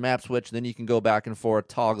 $170 map switch. Then you can go back and forth,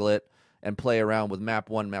 toggle it, and play around with map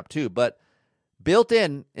 1, map 2. But built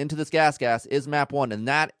into this gas is map 1, and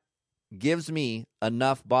that gives me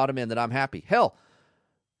enough bottom end that I'm happy. Hell,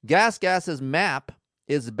 Gas's map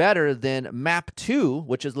is better than map 2,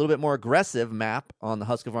 which is a little bit more aggressive map on the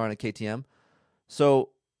Husqvarna KTM. So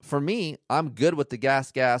for me, I'm good with the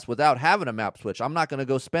gas without having a map switch. I'm not going to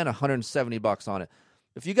go spend $170 on it.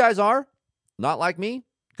 If you guys are not like me,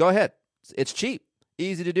 go ahead. It's cheap,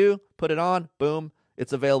 easy to do. Put it on, boom,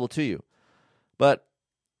 it's available to you. But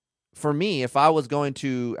for me, if I was going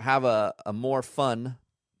to have a more fun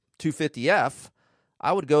 250F,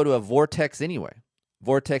 I would go to a Vortex anyway.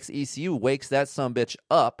 Vortex ECU wakes that sumbitch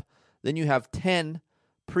up. Then you have 10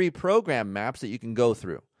 pre-programmed maps that you can go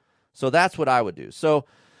through. So that's what I would do. So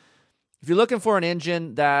if you're looking for an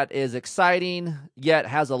engine that is exciting, yet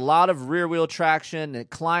has a lot of rear-wheel traction, it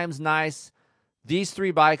climbs nice, these 3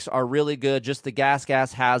 bikes are really good. Just the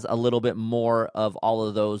Gas has a little bit more of all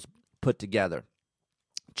of those put together.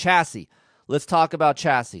 Chassis. Let's talk about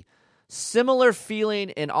chassis. Similar feeling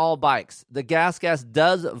in all bikes. The Gas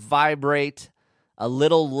does vibrate a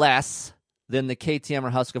little less than the KTM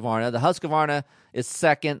or Husqvarna. The Husqvarna is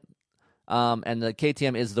second, and the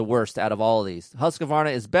KTM is the worst out of all of these.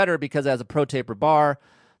 Husqvarna is better because it has a Pro Taper bar.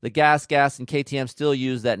 The Gas and KTM still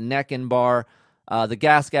use that neck-in bar. The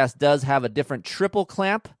Gas does have a different triple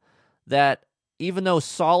clamp that, even though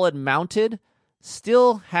solid mounted,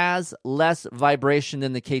 still has less vibration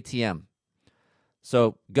than the KTM.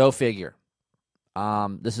 So go figure.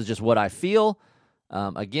 This is just what I feel.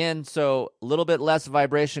 Again, so a little bit less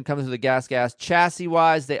vibration coming through the Gas.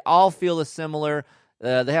 Chassis-wise, they all feel similar.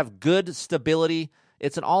 They have good stability.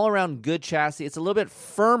 It's an all-around good chassis. It's a little bit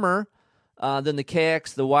firmer than the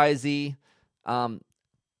KX, the YZ.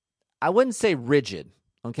 I wouldn't say rigid,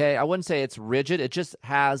 okay? I wouldn't say it's rigid. It just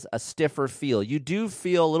has a stiffer feel. You do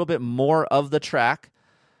feel a little bit more of the track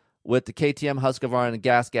with the KTM, Husqvarna, and the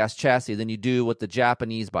Gas chassis than you do with the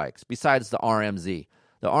Japanese bikes, besides the RMZ.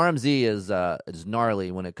 The RMZ is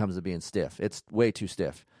gnarly when it comes to being stiff. It's way too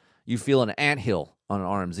stiff. You feel an anthill on an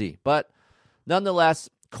RMZ. But nonetheless,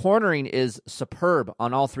 cornering is superb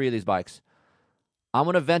on all 3 of these bikes. I'm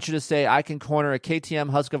going to venture to say I can corner a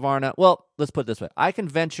KTM, Husqvarna. Well, let's put it this way. I can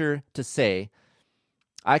venture to say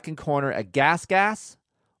I can corner a Gas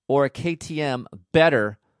or a KTM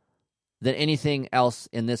better than anything else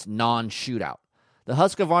in this non-shootout. The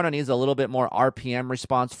Husqvarna needs a little bit more RPM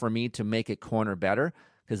response for me to make it corner better,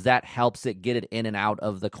 because that helps it get it in and out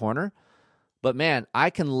of the corner. But man,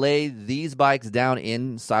 I can lay these bikes down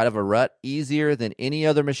inside of a rut easier than any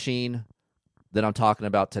other machine that I'm talking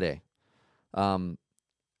about today.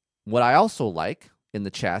 What I also like in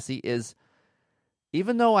the chassis is,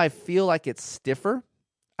 even though I feel like it's stiffer,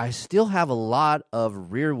 I still have a lot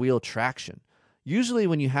of rear wheel traction. Usually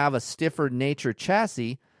when you have a stiffer nature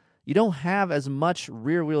chassis, you don't have as much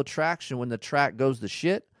rear wheel traction when the track goes to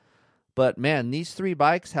shit. But man, these 3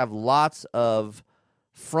 bikes have lots of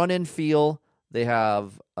front end feel. They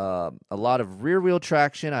have a lot of rear wheel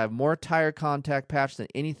traction. I have more tire contact patch than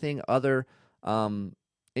anything other,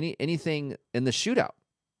 anything in the shootout.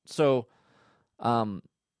 So,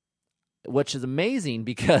 which is amazing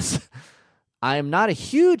because I am not a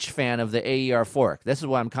huge fan of the AER fork. This is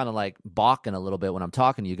why I'm kind of like balking a little bit when I'm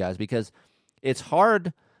talking to you guys, because it's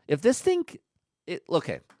hard. If this thing,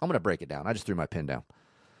 okay, I'm going to break it down. I just threw my pen down.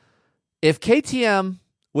 If KTM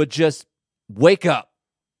would just wake up,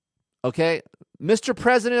 okay, Mr.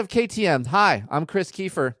 President of KTM, hi, I'm Chris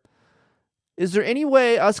Kiefer. Is there any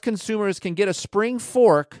way us consumers can get a spring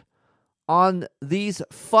fork on these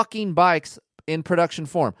fucking bikes in production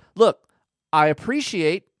form? Look, I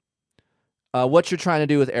appreciate what you're trying to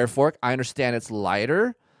do with Air Fork. I understand it's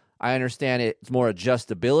lighter. I understand it's more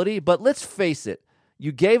adjustability. But let's face it,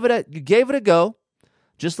 you gave it a go,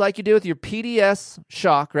 just like you did with your PDS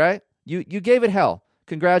shock, right? You gave it hell.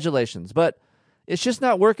 Congratulations. But it's just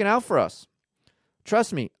not working out for us.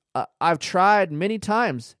 Trust me, I've tried many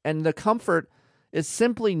times, and the comfort is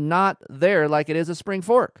simply not there like it is a spring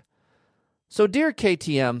fork. So, dear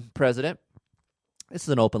KTM president, this is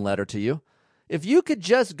an open letter to you. If you could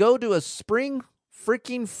just go to a spring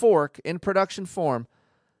freaking fork in production form,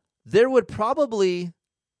 there would probably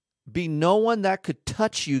be no one that could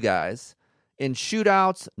touch you guys in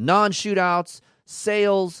shootouts, non-shootouts,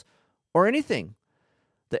 sales, or anything.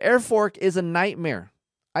 The air fork is a nightmare.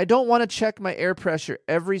 I don't want to check my air pressure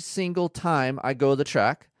every single time I go to the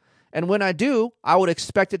track. And when I do, I would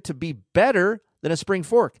expect it to be better than a spring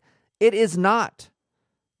fork. It is not.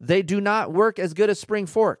 They do not work as good as spring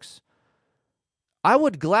forks. I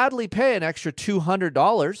would gladly pay an extra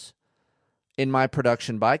 $200 in my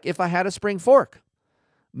production bike if I had a spring fork.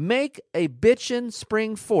 Make a bitchin'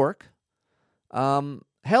 spring fork.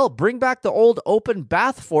 Hell, bring back the old open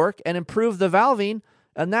bath fork and improve the valving,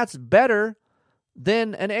 and that's better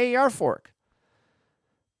than an AER fork.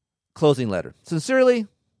 Closing letter. Sincerely,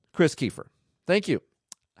 Chris Kiefer. Thank you.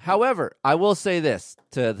 However, I will say this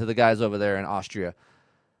to the guys over there in Austria.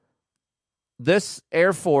 This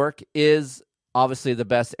air fork is obviously the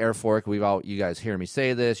best air fork. You guys hear me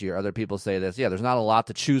say this. You hear other people say this. Yeah, there's not a lot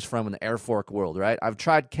to choose from in the air fork world, right? I've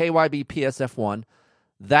tried KYB PSF1.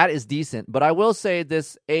 That is decent. But I will say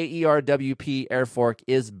this AERWP air fork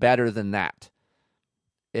is better than that.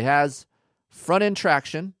 It has front-end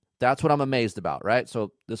traction. That's what I'm amazed about, right?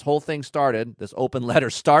 So this whole thing started, this open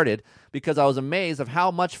letter started, because I was amazed of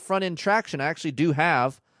how much front-end traction I actually do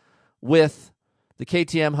have with the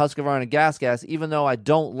KTM Husqvarna Gas, even though I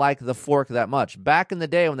don't like the fork that much. Back in the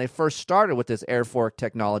day when they first started with this air fork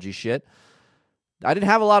technology shit, I didn't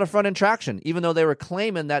have a lot of front-end traction, even though they were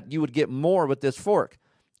claiming that you would get more with this fork.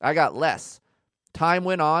 I got less. Time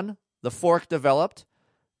went on, the fork developed.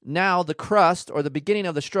 Now the crust, or the beginning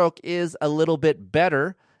of the stroke, is a little bit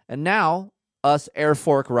better, and now us air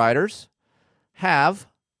fork riders have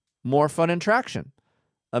more front-end traction,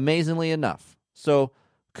 amazingly enough. So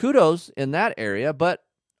kudos in that area, but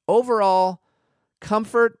overall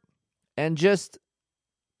comfort and just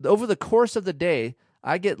over the course of the day,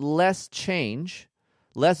 I get less change,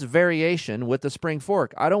 less variation with the spring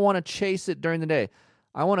fork. I don't want to chase it during the day.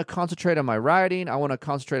 I want to concentrate on my riding. I want to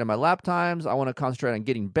concentrate on my lap times. I want to concentrate on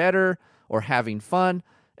getting better or having fun.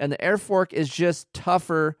 And the air fork is just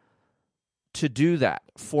tougher to do that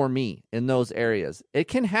for me in those areas. It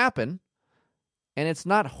can happen, and it's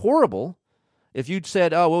not horrible. If you'd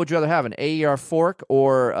said, oh, what would you rather have, an AER fork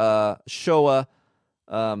or Showa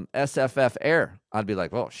SFF Air? I'd be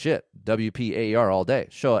like, oh, shit, WP AER all day.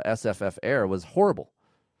 Showa SFF Air was horrible.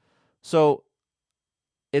 So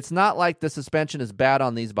it's not like the suspension is bad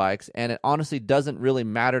on these bikes, and it honestly doesn't really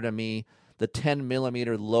matter to me, the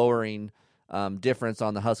 10-millimeter lowering difference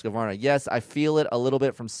on the Husqvarna. Yes, I feel it a little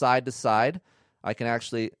bit from side to side. I can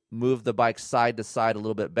actually move the bike side to side a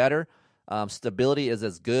little bit better. Stability is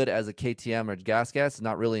as good as a KTM or Gas. It's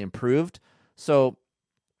not really improved. So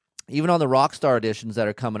even on the Rockstar editions that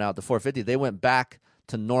are coming out, the 450, they went back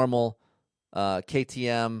to normal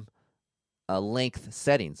KTM length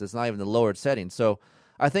settings. It's not even the lowered settings. So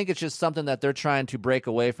I think it's just something that they're trying to break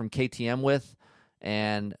away from KTM with,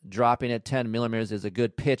 and dropping it 10 millimeters is a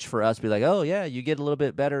good pitch for us to be like, oh, yeah, you get a little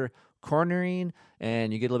bit better cornering,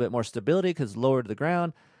 and you get a little bit more stability because lower to the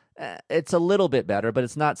ground. It's a little bit better, but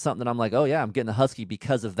it's not something that I'm like, oh, yeah, I'm getting the Husky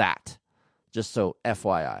because of that. Just so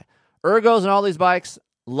FYI. Ergos and all these bikes,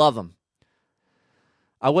 love them.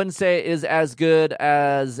 I wouldn't say it is as good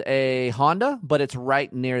as a Honda, but it's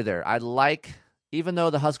right near there. I like, even though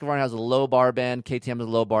the Husqvarna has a low bar bend, KTM has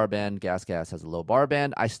a low bar bend, Gas has a low bar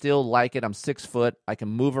bend, I still like it. I'm 6 foot. I can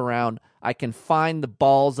move around. I can find the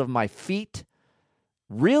balls of my feet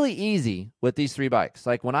really easy with these three bikes.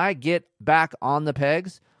 Like when I get back on the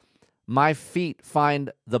pegs, my feet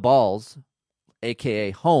find the balls,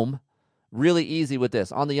 a.k.a. home, really easy with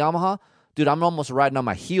this. On the Yamaha, dude, I'm almost riding on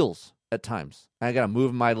my heels at times. I got to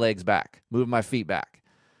move my legs back, move my feet back.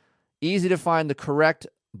 Easy to find the correct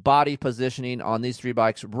body positioning on these 3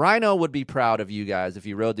 bikes. Rhino would be proud of you guys if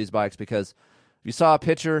you rode these bikes, because if you saw a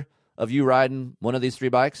picture of you riding one of these 3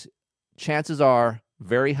 bikes, chances are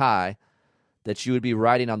very high that you would be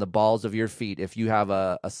riding on the balls of your feet if you have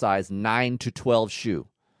a size 9 to 12 shoe.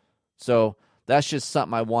 So that's just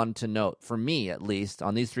something I wanted to note, for me at least,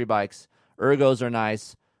 on these 3 bikes. Ergos are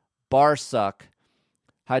nice. Bars suck.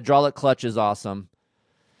 Hydraulic clutch is awesome.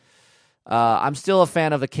 I'm still a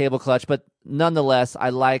fan of the cable clutch, but nonetheless,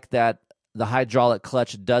 I like that the hydraulic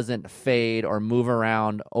clutch doesn't fade or move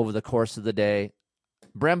around over the course of the day.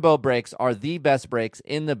 Brembo brakes are the best brakes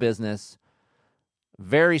in the business.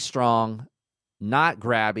 Very strong, not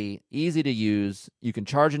grabby, easy to use. You can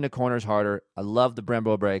charge into corners harder. I love the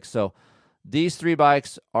Brembo brakes. So these 3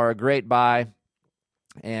 bikes are a great buy.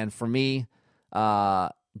 And for me,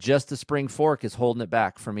 just the spring fork is holding it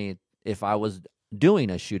back for me if I was doing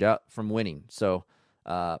a shootout from winning. So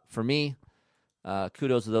for me,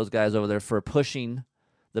 kudos to those guys over there for pushing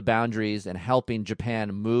the boundaries and helping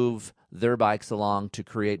Japan move their bikes along to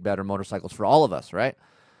create better motorcycles for all of us, right?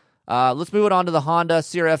 Let's move it on to the Honda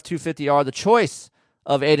CRF 250R, the choice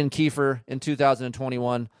of Aiden Kiefer in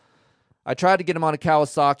 2021. I tried to get him on a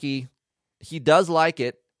Kawasaki. He does like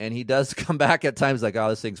it, and he does come back at times like, oh,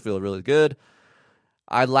 this thing's feeling really good.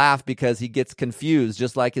 I laugh because he gets confused,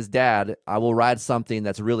 just like his dad. I will ride something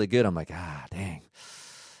that's really good. I'm like, dang,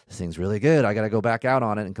 this thing's really good. I got to go back out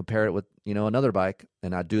on it and compare it with, another bike.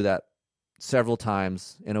 And I do that several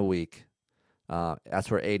times in a week.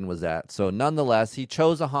 That's where Aiden was at. So nonetheless, he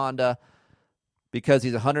chose a Honda because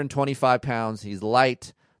he's 125 pounds. He's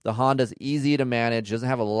light. The Honda's easy to manage. Doesn't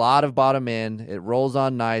have a lot of bottom end. It rolls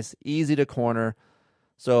on nice, easy to corner.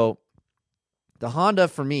 So the Honda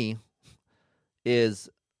for me is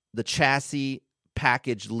the chassis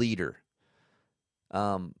package leader,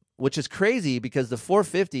 which is crazy because the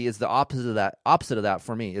 450 is the opposite of that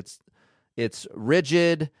for me. It's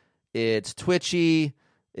rigid, it's twitchy,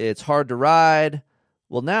 it's hard to ride.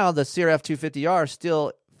 Well, now the CRF 250R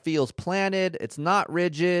still feels planted. It's not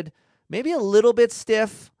rigid, maybe a little bit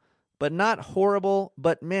stiff, but not horrible.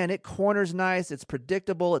 But man, it corners nice. It's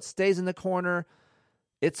predictable. It stays in the corner.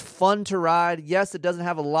 It's fun to ride. Yes, it doesn't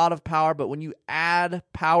have a lot of power, but when you add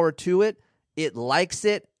power to it, it likes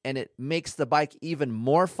it, and it makes the bike even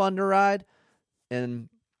more fun to ride. And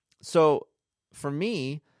so for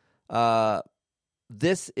me,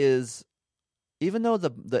 this is, even though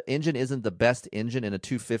the engine isn't the best engine in a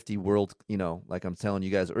 250 world, like I'm telling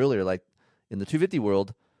you guys earlier, like in the 250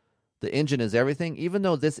 world, the engine is everything. Even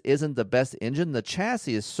though this isn't the best engine, the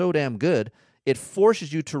chassis is so damn good, it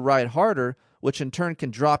forces you to ride harder, which in turn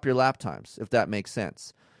can drop your lap times, if that makes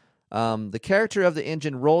sense. The character of the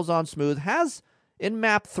engine rolls on smooth, has in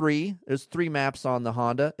map 3, there's 3 maps on the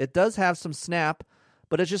Honda. It does have some snap,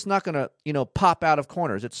 but it's just not going to, pop out of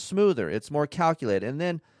corners. It's smoother. It's more calculated. And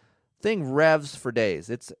then thing revs for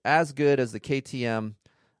days. It's as good as the KTM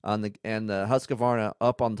and the Husqvarna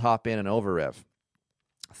up on top end and over rev.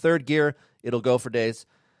 3rd gear, it'll go for days.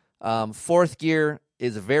 4th gear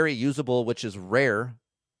is very usable, which is rare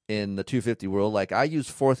in the 250 world. Like, I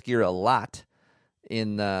use 4th gear a lot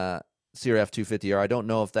in CRF 250R. I don't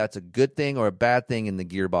know if that's a good thing or a bad thing in the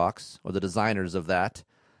gearbox or the designers of that,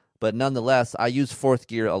 but nonetheless, I use 4th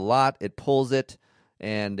gear a lot. It pulls it,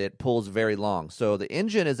 and it pulls very long. So the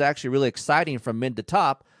engine is actually really exciting from mid to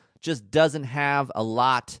top, just doesn't have a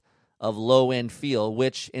lot of low-end feel,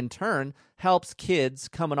 which in turn helps kids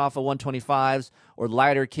coming off of 125s or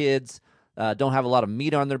lighter kids, don't have a lot of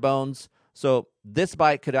meat on their bones. So this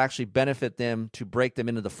bike could actually benefit them to break them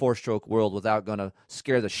into the 4-stroke world without going to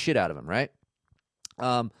scare the shit out of them, right?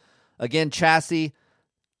 Again, chassis,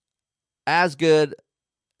 as good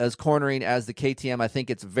as cornering as the KTM. I think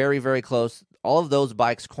it's very, very close. All of those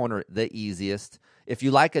bikes corner the easiest. If you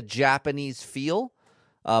like a Japanese feel,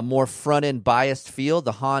 more front-end biased feel,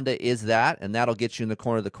 the Honda is that, and that'll get you in the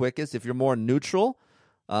corner the quickest. If you're more neutral,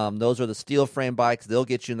 those are the steel frame bikes. They'll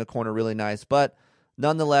get you in the corner really nice. But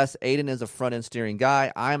nonetheless, Aiden is a front-end steering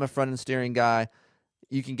guy. I'm a front-end steering guy.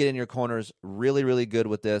 You can get in your corners really, really good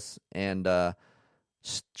with this. And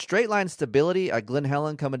straight line stability at Glen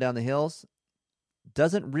Helen coming down the hills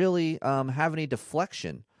doesn't really have any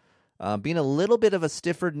deflection. Being a little bit of a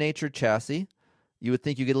stiffer-natured chassis, you would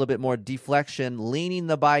think you get a little bit more deflection, leaning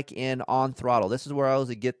the bike in on throttle. This is where I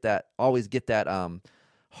always get that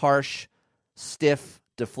harsh, stiff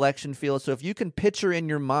deflection feel. So if you can picture in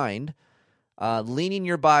your mind leaning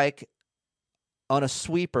your bike on a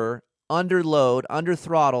sweeper, under load, under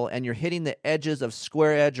throttle, and you're hitting the edges of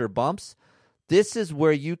square edge or bumps, this is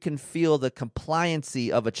where you can feel the compliancy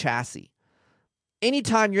of a chassis.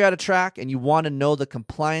 anytime you're at a track and you want to know the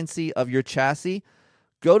compliancy of your chassis,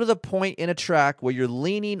 go to the point in a track where you're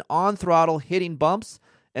leaning on throttle, hitting bumps,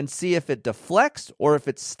 and see if it deflects or if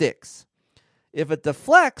it sticks. If it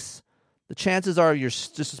deflects, the chances are your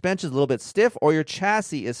suspension is a little bit stiff or your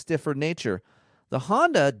chassis is stiffer in nature. The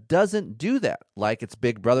Honda doesn't do that like its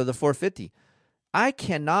big brother, the 450. I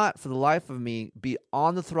cannot, for the life of me, be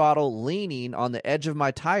on the throttle, leaning on the edge of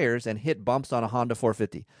my tires and hit bumps on a Honda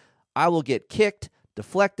 450. I will get kicked,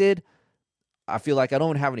 deflected. I feel like I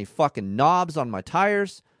don't have any fucking knobs on my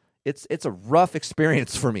tires. It's a rough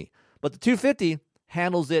experience for me. But the 250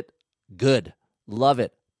 handles it good. Love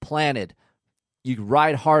it. Planted. You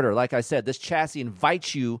ride harder. Like I said, this chassis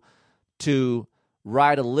invites you to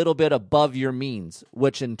ride a little bit above your means,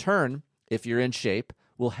 which in turn, if you're in shape,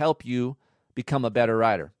 will help you become a better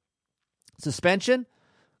rider. Suspension,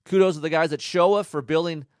 kudos to the guys at Showa for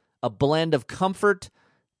building a blend of comfort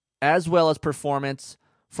as well as performance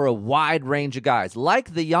for a wide range of guys.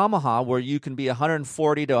 Like the Yamaha, where you can be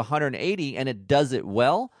 140 to 180 and it does it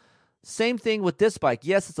well. Same thing with this bike.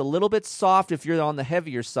 Yes, it's a little bit soft if you're on the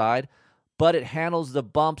heavier side, but it handles the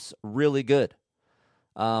bumps really good.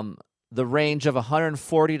 The range of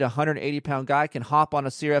 140 to 180 pound guy can hop on a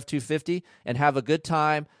CRF 250 and have a good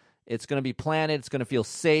time. It's going to be planted. It's going to feel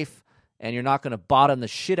safe, and you're not going to bottom the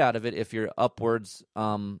shit out of it if you're upwards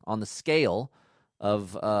on the scale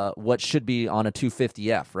of what should be on a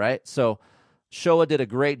 250F, right? So Showa did a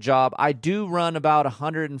great job. I do run about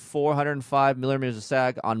 104, 105 millimeters of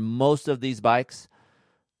sag on most of these bikes.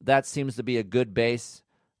 That seems to be a good base.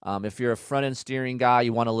 If you're a front-end steering guy,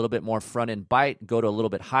 you want a little bit more front-end bite, go to a little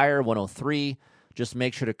bit higher, 103. Just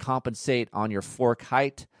make sure to compensate on your fork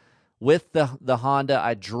height. With the Honda,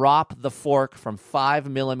 I drop the fork from 5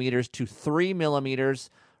 millimeters to 3 millimeters,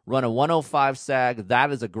 run a 105 sag. That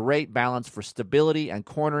is a great balance for stability and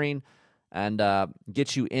cornering and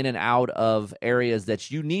get you in and out of areas that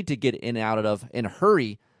you need to get in and out of in a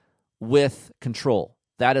hurry with control.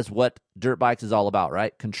 That is what dirt bikes is all about,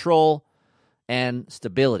 right? Control and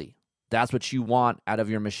stability. That's what you want out of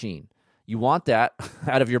your machine. You want that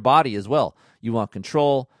out of your body as well. You want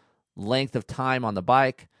control, length of time on the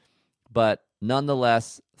bike, but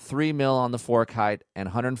nonetheless, 3 mil on the fork height and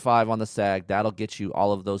 105 on the sag. That'll get you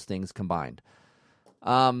all of those things combined.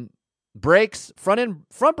 Brakes,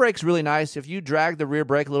 front brake's really nice. If you drag the rear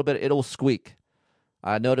brake a little bit, it'll squeak.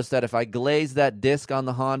 I noticed that if I glaze that disc on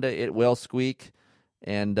the Honda, it will squeak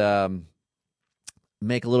and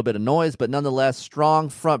make a little bit of noise, but nonetheless, strong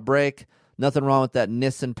front brake. Nothing wrong with that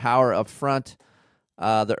Nissan power up front.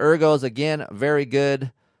 The ergos, again, very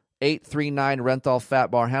good. 839 Renthal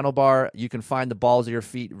fat bar handlebar. You can find the balls of your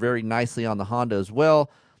feet very nicely on the Honda as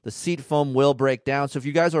well. The seat foam will break down. So if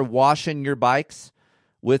you guys are washing your bikes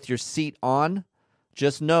with your seat on,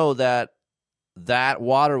 just know that that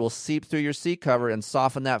water will seep through your seat cover and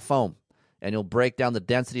soften that foam. And you'll break down the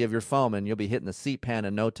density of your foam, and you'll be hitting the seat pan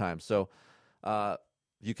in no time. So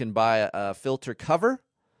you can buy a filter cover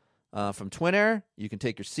from Twin Air. You can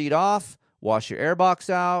take your seat off, wash your air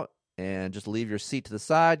box out, and just leave your seat to the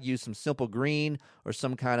side. Use some Simple Green or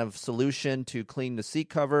some kind of solution to clean the seat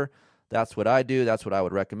cover. That's what I do. That's what I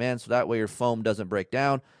would recommend. So that way your foam doesn't break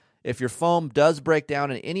down. If your foam does break down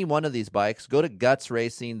in any one of these bikes, go to Guts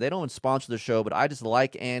Racing. They don't sponsor the show, but I just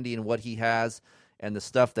like Andy and what he has and the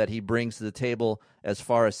stuff that he brings to the table as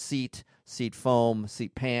far as seat foam,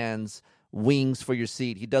 seat pans, wings for your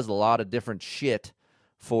seat. He does a lot of different shit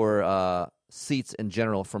for seats in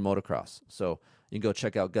general for motocross. So you can go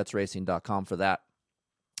check out gutsracing.com for that.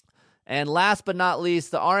 And last but not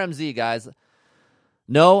least, the RMZ, guys.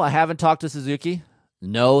 No, I haven't talked to Suzuki.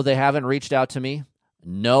 No, they haven't reached out to me.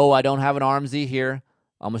 No, I don't have an RMZ here.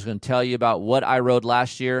 I'm just going to tell you about what I rode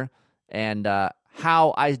last year and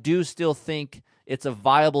how I do still think it's a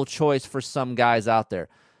viable choice for some guys out there.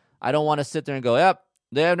 I don't want to sit there and go, yep,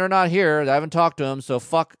 they're not here. I haven't talked to them, so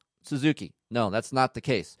fuck Suzuki. No, that's not the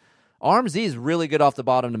case. RMZ is really good off the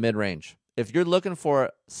bottom to mid-range. If you're looking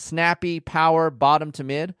for snappy power bottom to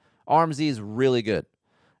mid, RMZ is really good.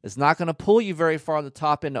 It's not going to pull you very far on the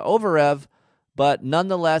top end to over-rev, but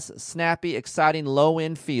nonetheless, snappy, exciting,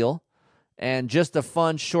 low-end feel, and just a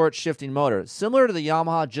fun, short shifting motor. Similar to the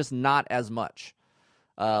Yamaha, just not as much.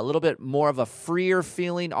 A little bit more of a freer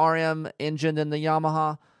feeling RM engine than the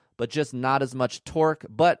Yamaha, but just not as much torque,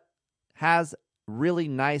 but has really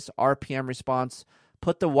nice RPM response.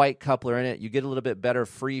 Put the white coupler in it, you get a little bit better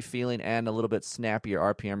free feeling and a little bit snappier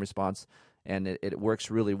RPM response, and it works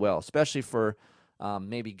really well, especially for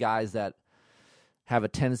maybe guys that have a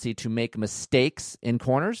tendency to make mistakes in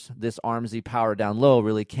corners. This RMZ power down low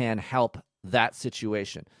really can help that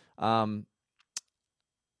situation.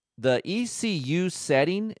 the ECU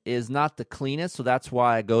setting is not the cleanest, so that's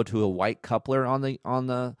why I go to a white coupler on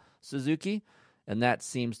the Suzuki, and that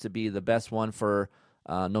seems to be the best one for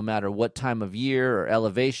no matter what time of year or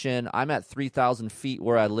elevation. I'm at 3,000 feet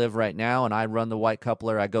where I live right now, and I run the white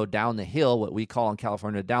coupler. I go down the hill, what we call in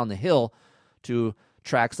California down the hill, to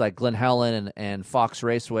tracks like Glen Helen and Fox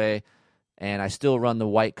Raceway, and I still run the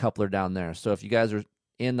white coupler down there. So if you guys are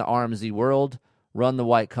in the RMZ world, run the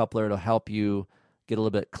white coupler. It'll help you get a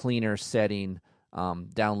little bit cleaner setting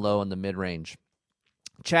down low in the mid-range.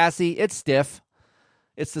 Chassis, it's stiff.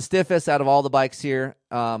 It's the stiffest out of all the bikes here.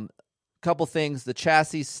 Couple things. The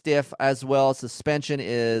chassis stiff as well. Suspension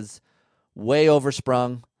is way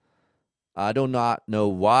oversprung. I do not know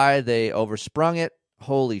why they oversprung it.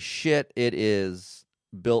 Holy shit, it is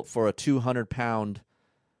built for a 200-pound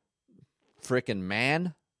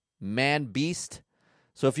freaking man beast.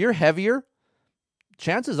 So if you're heavier,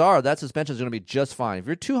 chances are that suspension is going to be just fine. If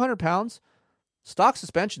you're 200 pounds, stock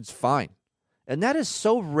suspension's fine. And that is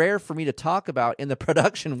so rare for me to talk about in the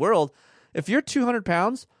production world. If you're 200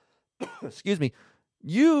 pounds, excuse me,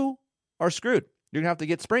 you are screwed. You're going to have to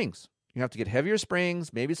get springs. You have to get heavier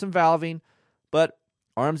springs, maybe some valving. But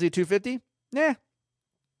RMZ 250,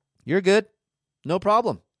 you're good. No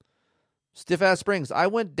problem. Stiff-ass springs. I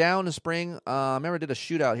went down a spring. I remember I did a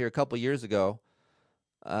shootout here a couple years ago,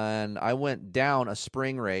 and I went down a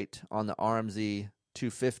spring rate on the RMZ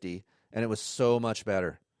 250, and it was so much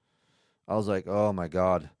better. I was like, oh, my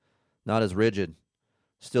God. Not as rigid.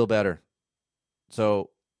 Still better. So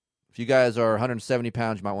if you guys are 170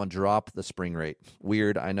 pounds, you might want to drop the spring rate.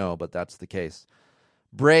 Weird, I know, but that's the case.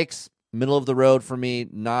 Brakes, middle of the road for me,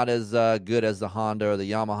 not as good as the Honda or the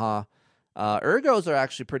Yamaha. Ergos are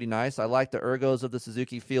actually pretty nice. I like the ergos of the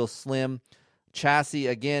Suzuki. Feel slim. Chassis,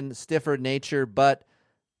 again, stiffer nature, but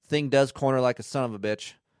thing does corner like a son of a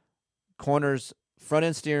bitch. Corners, front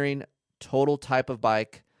end steering, total type of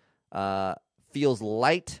bike. Feels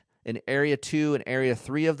light in area 2 and area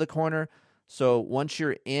 3 of the corner. So once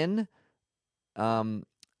you're in,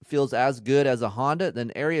 feels as good as a Honda.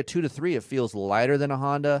 Then area 2 to 3, it feels lighter than a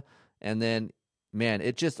Honda. And then, man,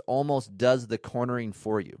 it just almost does the cornering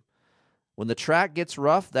for you. When the track gets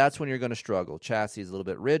rough, that's when you're going to struggle. Chassis is a little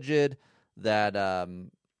bit rigid. That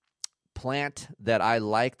plant that I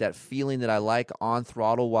like, that feeling that I like on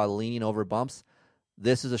throttle while leaning over bumps,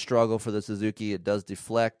 this is a struggle for the Suzuki. It does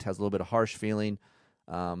deflect, has a little bit of harsh feeling.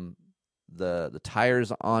 The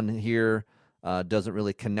tires on here doesn't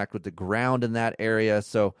really connect with the ground in that area.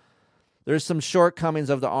 So there's some shortcomings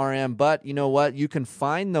of the RM, but you know what? You can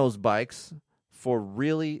find those bikes for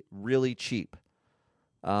really, really cheap.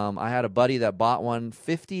 I had a buddy that bought one,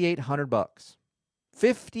 $5,800.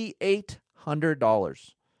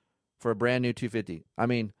 $5,800 for a brand new 250. I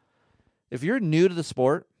mean, if you're new to the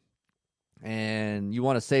sport and you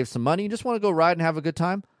want to save some money, you just want to go ride and have a good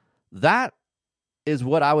time, that is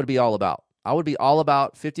what I would be all about. I would be all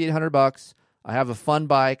about $5,800. I have a fun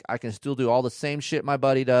bike. I can still do all the same shit my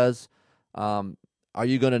buddy does. Are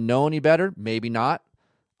you going to know any better? Maybe not.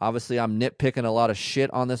 Obviously, I'm nitpicking a lot of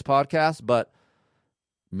shit on this podcast, but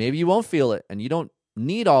maybe you won't feel it, and you don't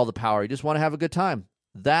need all the power. You just want to have a good time.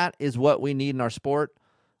 That is what we need in our sport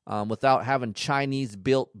without having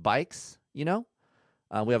Chinese-built bikes, you know?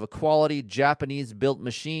 We have a quality Japanese-built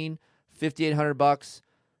machine, $5,800.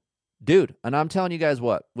 Dude, and I'm telling you guys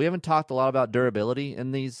what, we haven't talked a lot about durability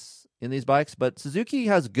in these bikes, but Suzuki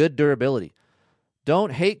has good durability.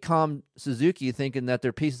 Don't hate calm Suzuki thinking that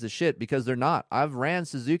they're pieces of shit, because they're not. I've ran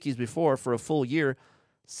Suzukis before for a full year,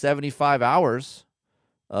 75 hours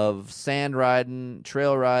of sand riding,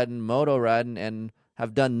 trail riding, moto riding, and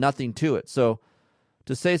have done nothing to it. So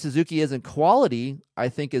to say Suzuki isn't quality, I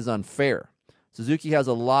think is unfair. Suzuki has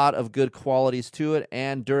a lot of good qualities to it,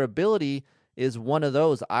 and durability is one of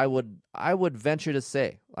those. I would venture to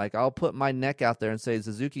say, like, I'll put my neck out there and say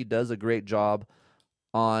Suzuki does a great job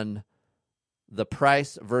on the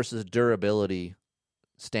price versus durability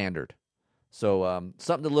standard. So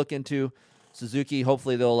something to look into. Suzuki,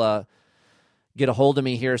 hopefully they'll get a hold of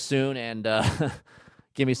me here soon and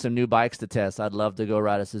give me some new bikes to test. I'd love to go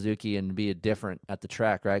ride a Suzuki and be different at the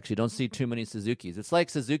track, right? Because you don't see too many Suzukis. It's like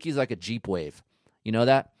Suzuki's like a Jeep Wave. You know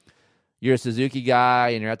that? You're a Suzuki guy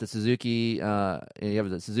and you're at the Suzuki, and you have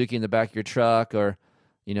the Suzuki in the back of your truck, or,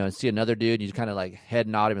 you know, see another dude and you kind of like head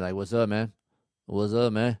nod him like, what's up, man? What's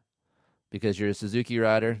up, man? Because you're a Suzuki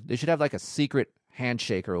rider. They should have like a secret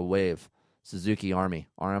handshake or a wave. Suzuki Army,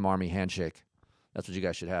 RM Army handshake. That's what you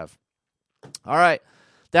guys should have. All right.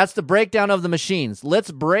 That's the breakdown of the machines.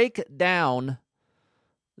 Let's break down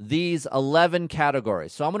these 11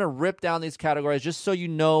 categories. So I'm going to rip down these categories just so you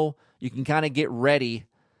know you can kind of get ready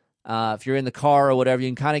If you're in the car or whatever, you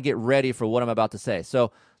can kind of get ready for what I'm about to say.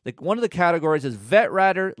 So one of the categories is vet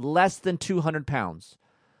rider less than 200 pounds.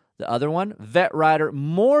 The other one, vet rider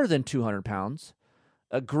more than 200 pounds.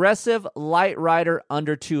 Aggressive light rider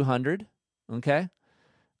under 200. Okay.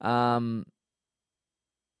 I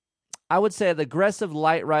would say the aggressive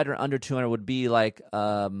light rider under 200 would be like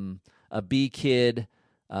a B kid,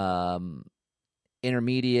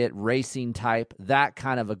 intermediate racing type, that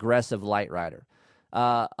kind of aggressive light rider.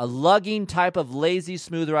 A lugging type of lazy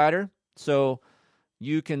smooth rider. So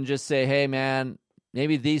you can just say, hey, man,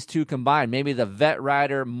 maybe these two combined, maybe the vet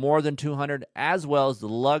rider more than 200 as well as the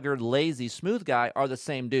lugger lazy smooth guy are the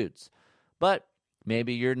same dudes. But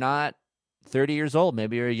maybe you're not 30 years old.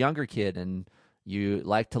 Maybe you're a younger kid and you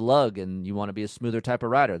like to lug and you want to be a smoother type of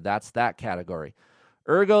rider. That's that category.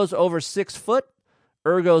 Ergos over 6 foot.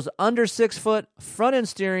 Ergos under 6 foot. Front end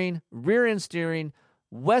steering, rear end steering,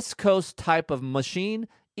 West Coast type of machine,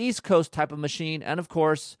 East Coast type of machine, and of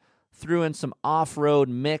course, threw in some off-road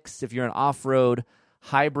mix. If you're an off-road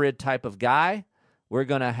hybrid type of guy, we're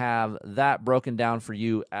going to have that broken down for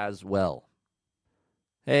you as well.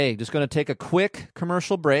 Hey, just going to take a quick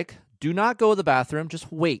commercial break. Do not go to the bathroom.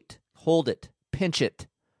 Just wait. Hold it. Pinch it.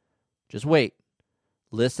 Just wait.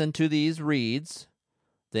 Listen to these reads.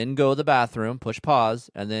 Then go to the bathroom. Push pause.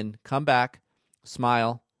 And then come back.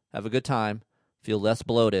 Smile. Have a good time. Feel less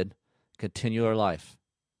bloated. Continue our life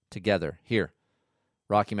together here.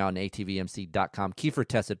 RockyMountainATVMC.com. Kiefer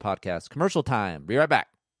Tested Podcast. Commercial time. Be right back.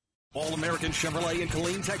 All-American Chevrolet in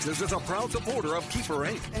Killeen, Texas is a proud supporter of Kiefer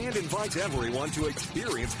Inc. and invites everyone to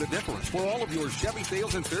experience the difference for all of your Chevy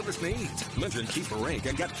sales and service needs. Mention Kiefer Inc.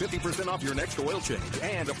 and get 50% off your next oil change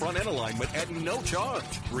and a front end alignment at no charge.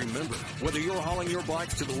 Remember, whether you're hauling your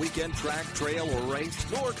bikes to the weekend track, trail, or race,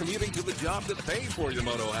 or commuting to the job that pays for your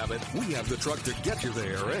moto habit, we have the truck to get you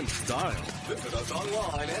there in style. Visit us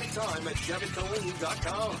online anytime at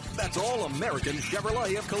ChevyKilleen.com. That's All-American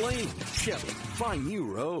Chevrolet of Killeen. Chevy, find new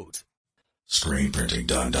roads.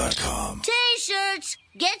 ScreenPrintingDone.com. T-shirts!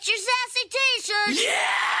 Get your sassy T-shirts!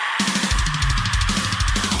 Yeah!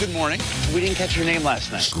 Good morning. We didn't catch your name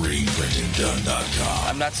last night. ScreenPrintingDone.com.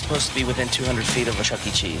 I'm not supposed to be within 200 feet of a Chuck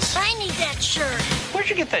E. Cheese. I need that shirt. Where'd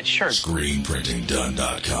you get that shirt?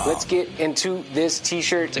 ScreenPrintingDone.com. Let's get into this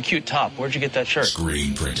T-shirt. It's a cute top. Where'd you get that shirt?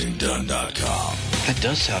 ScreenPrintingDone.com. That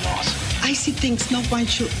does sound awesome. I see things no one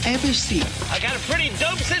should ever see. I got a pretty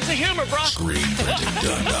dope sense of humor, bro.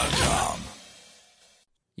 ScreenPrintingDone.com.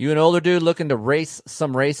 You an older dude looking to race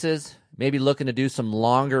some races, maybe looking to do some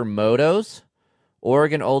longer motos?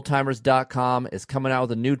 OregonOldTimers.com is coming out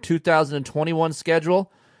with a new 2021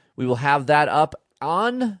 schedule. We will have that up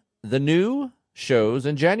on the new shows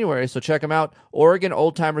in January, so check them out.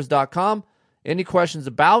 OregonOldTimers.com. Any questions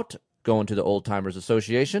about going to the Old Timers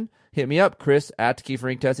Association, hit me up, Chris at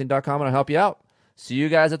KieferInkTesting.com, and I'll help you out. See you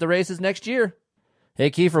guys at the races next year. Hey,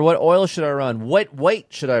 Kiefer, what oil should I run? What weight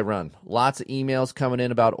should I run? Lots of emails coming in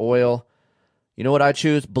about oil. You know what I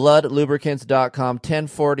choose? BloodLubricants.com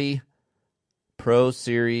 1040 Pro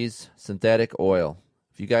Series Synthetic Oil.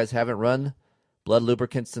 If you guys haven't run Blood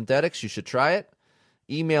Lubricants Synthetics, you should try it.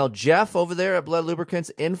 Email Jeff over there at Blood Lubricants,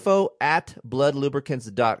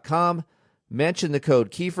 info@bloodlubricants.com. Mention the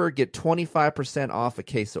code Kiefer, get 25% off a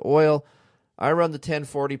case of oil. I run the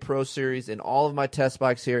 1040 Pro Series in all of my test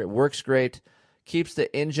bikes here. It works great. Keeps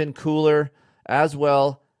the engine cooler as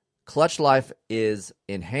well. Clutch life is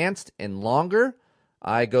enhanced and longer.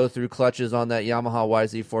 I go through clutches on that Yamaha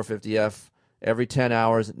YZ450F every 10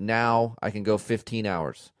 hours. Now I can go 15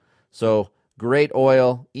 hours. So great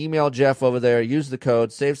oil. Email Jeff over there. Use the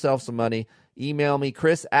code. Save yourself some money. Email me,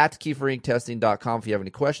 Chris at KieferInkTesting.com if you have any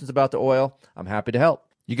questions about the oil. I'm happy to help.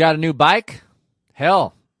 You got a new bike?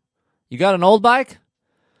 Hell, you got an old bike?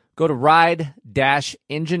 Go to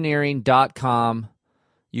ride-engineering.com.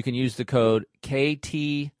 You can use the code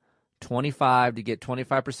KT25 to get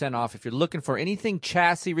 25% off. If you're looking for anything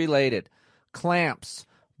chassis related, clamps,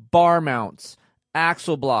 bar mounts,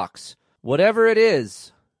 axle blocks, whatever it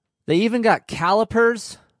is. They even got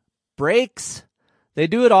calipers, brakes. They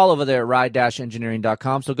do it all over there at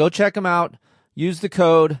ride-engineering.com. So go check them out. Use the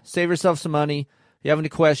code. Save yourself some money. If you have any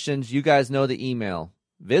questions, you guys know the email.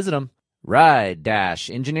 Visit them.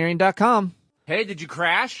 Ride-engineering.com. Hey, did you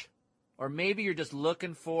crash? Or maybe you're just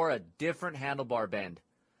looking for a different handlebar bend.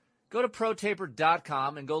 Go to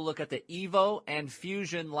ProTaper.com and go look at the Evo and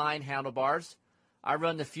Fusion line handlebars. I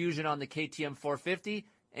run the Fusion on the KTM 450,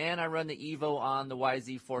 and I run the Evo on the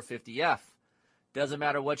YZ 450F. Doesn't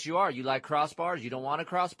matter what you are. You like crossbars? You don't want a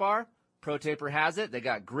crossbar? ProTaper has it. They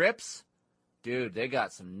got grips. Dude, they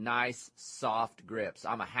got some nice, soft grips.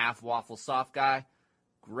 I'm a half waffle soft guy.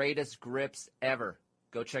 Greatest grips ever.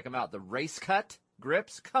 Go check them out. The Race Cut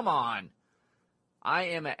grips, come on. I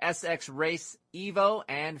am a SX Race Evo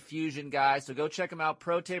and Fusion guy, so go check them out,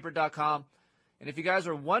 protaper.com. And if you guys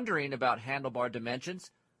are wondering about handlebar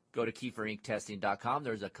dimensions, go to KieferInkTesting.com.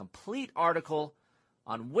 There's a complete article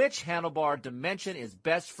on which handlebar dimension is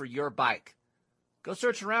best for your bike. Go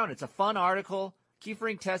search around. It's a fun article.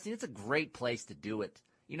 Kiefer Ink Testing, it's a great place to do it.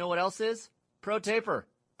 You know what else is? ProTaper,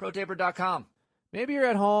 protaper.com. Maybe you're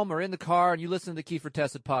at home or in the car and you listen to the Kiefer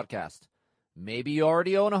Tested podcast. Maybe you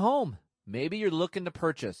already own a home. Maybe you're looking to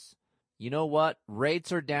purchase. You know what?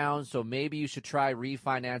 Rates are down, so maybe you should try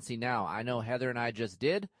refinancing now. I know Heather and I just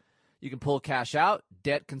did. You can pull cash out,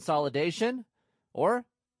 debt consolidation, or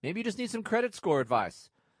maybe you just need some credit score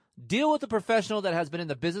advice. Deal with a professional that has been in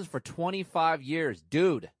the business for 25 years.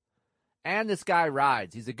 Dude. And this guy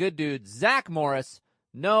rides. He's a good dude. Zach Morris.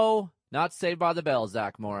 No, not Saved by the Bell,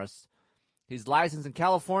 Zach Morris. He's licensed in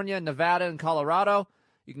California, Nevada, and Colorado.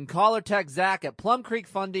 You can call or text Zach at Plum Creek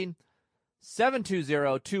Funding,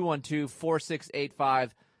 720-212-4685.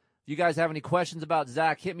 If you guys have any questions about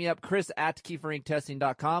Zach, hit me up, Chris at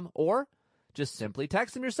KieferInkTesting.com, or just simply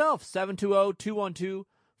text him yourself,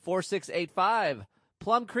 720-212-4685.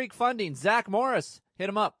 Plum Creek Funding, Zach Morris. Hit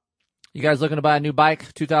him up. You guys looking to buy a new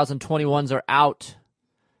bike? 2021s are out.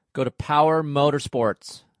 Go to Power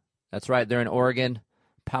Motorsports. That's right, they're in Oregon.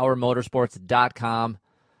 PowerMotorsports.com.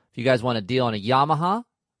 If you guys want a deal on a Yamaha,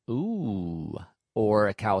 or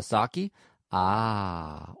a Kawasaki,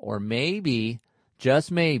 or maybe,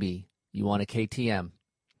 just maybe, you want a KTM.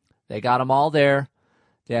 They got them all there.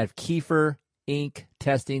 They have Kiefer Ink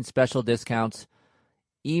Testing special discounts.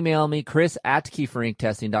 Email me, Chris at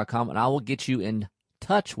KieferInkTesting.com, and I will get you in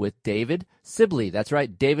touch with David Sibley. That's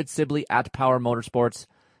right, David Sibley at Power Motorsports.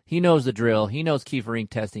 He knows the drill. He knows Kiefer Ink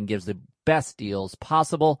Testing gives the best deals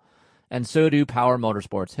possible, and so do Power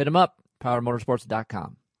Motorsports. Hit him up,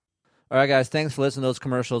 PowerMotorsports.com. All right, guys, thanks for listening to those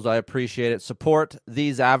commercials. I appreciate it. Support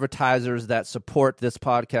these advertisers that support this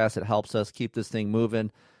podcast. It helps us keep this thing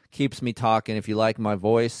moving, keeps me talking. If you like my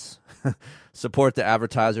voice, support the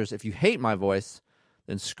advertisers. If you hate my voice,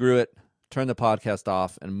 then screw it. Turn the podcast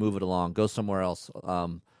off and move it along. Go somewhere else.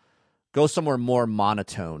 Go somewhere more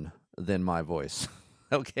monotone than my voice.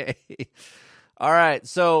 Okay. All right.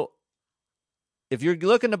 So if you're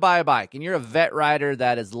looking to buy a bike and you're a vet rider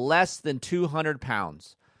that is less than 200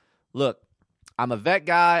 pounds, look, I'm a vet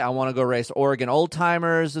guy. I want to go race Oregon Old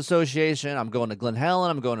Timers Association. I'm going to Glen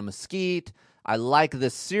Helen. I'm going to Mesquite. I like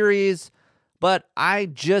this series, but I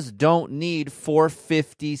just don't need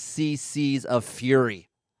 450 cc's of fury,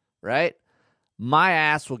 right? My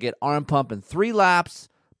ass will get arm pump in 3 laps,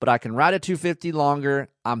 but I can ride a 250 longer.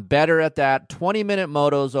 I'm better at that. 20-minute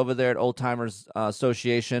motos over there at Old Timers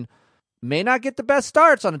Association. May not get the best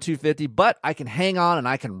starts on a 250, but I can hang on and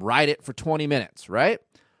I can ride it for 20 minutes, right?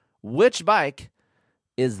 Which bike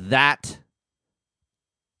is that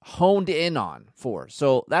honed in on for?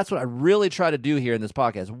 So that's what I really try to do here in this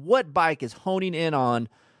podcast. What bike is honing in on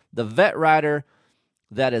the vet rider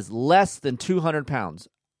that is less than 200 pounds?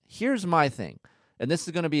 Here's my thing, and this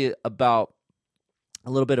is going to be about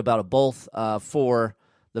a little bit about both for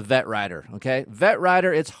the vet rider, okay? Vet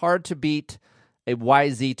rider, it's hard to beat a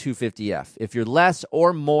YZ250F if you're less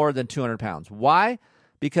or more than 200 pounds. Why?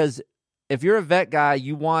 Because if you're a vet guy,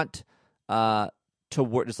 you want to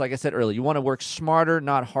work, just like I said earlier, you want to work smarter,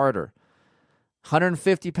 not harder.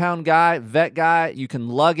 150-pound guy, vet guy, you can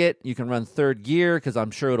lug it. You can run third gear because I'm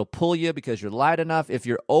sure it'll pull you because you're light enough. If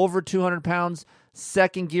you're over 200 pounds,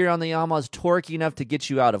 second gear on the Yamaha is torquey enough to get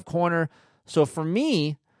you out of corner. So for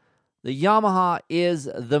me, the Yamaha is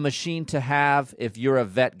the machine to have if you're a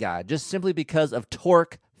vet guy, just simply because of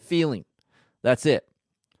torque feeling. That's it.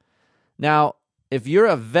 Now, if you're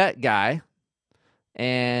a vet guy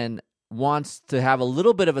and wants to have a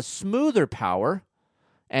little bit of a smoother power,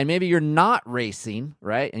 and maybe you're not racing,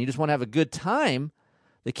 right, and you just want to have a good time,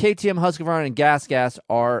 the KTM Husqvarna and Gas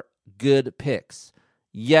are good picks.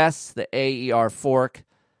 Yes, the AER fork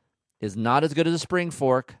is not as good as a spring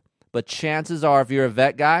fork, but chances are if you're a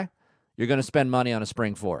vet guy, you're going to spend money on a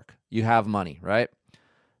spring fork. You have money, right?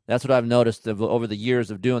 That's what I've noticed over the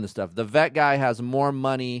years of doing this stuff. The vet guy has more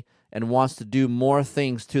money and wants to do more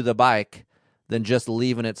things to the bike than just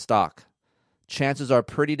leaving it stock. Chances are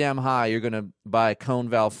pretty damn high you're going to buy a cone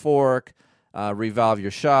valve fork, revolve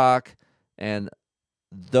your shock, and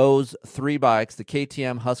those 3 bikes, the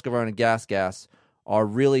KTM, Husqvarna, and Gas, are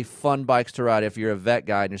really fun bikes to ride if you're a vet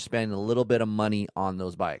guy and you're spending a little bit of money on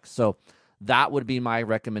those bikes. So that would be my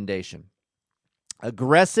recommendation.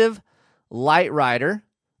 Aggressive light rider,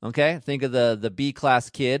 okay? Think of the B-class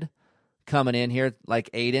kid coming in here like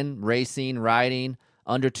Aiden, racing, riding,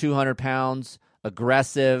 under 200 pounds,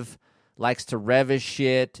 aggressive, likes to rev his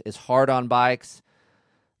shit, is hard on bikes.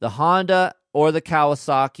 The Honda or the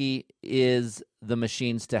Kawasaki is the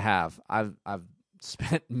machines to have. I've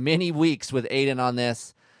spent many weeks with Aiden on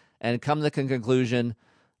this and come to the conclusion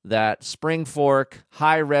that spring fork,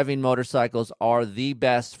 high revving motorcycles are the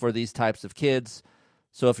best for these types of kids.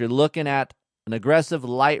 So if you're looking at an aggressive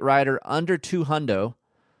light rider under 200,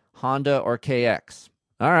 Honda or KX.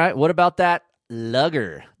 All right, what about that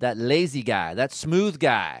lugger, that lazy guy, that smooth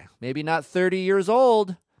guy? Maybe not 30 years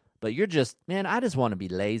old, but you're just, man, I just want to be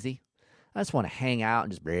lazy. I just want to hang out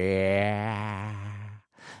and just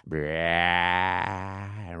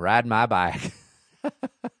and ride my bike.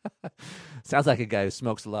 Sounds like a guy who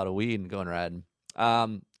smokes a lot of weed and going riding.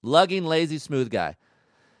 Lugging, lazy, smooth guy.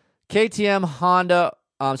 KTM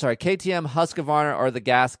Husqvarna or the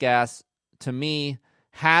Gas, to me,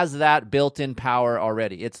 has that built-in power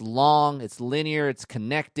already. It's long, it's linear, it's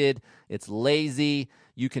connected, it's lazy.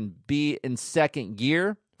 You can be in second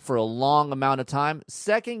gear for a long amount of time.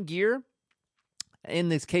 Second gear in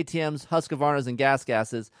these KTMs, Husqvarnas, and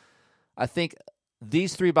Gases, I think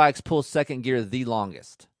these three bikes pull second gear the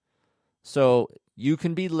longest. So you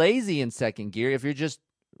can be lazy in second gear if you're just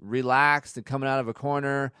relaxed and coming out of a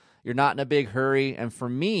corner. You're not in a big hurry. And for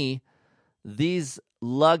me, these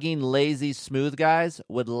lugging, lazy, smooth guys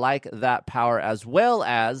would like that power as well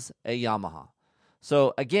as a Yamaha.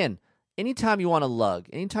 So again, anytime you want to lug,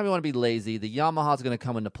 anytime you want to be lazy, the Yamaha is going to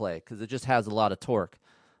come into play because it just has a lot of torque.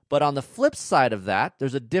 But on the flip side of that,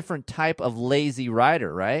 there's a different type of lazy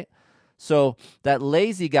rider, right? So that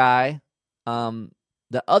lazy guy,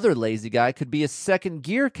 the other lazy guy could be a second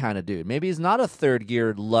gear kind of dude. Maybe he's not a third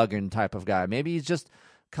gear lugging type of guy. Maybe he's just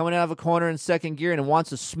coming out of a corner in second gear and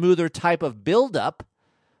wants a smoother type of buildup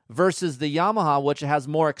versus the Yamaha, which has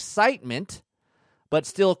more excitement, but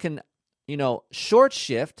still can, short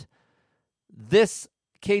shift. This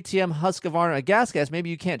KTM Husqvarna or Gas, maybe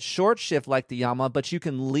you can't short shift like the Yamaha, but you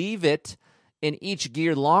can leave it in each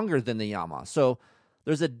gear longer than the Yamaha. So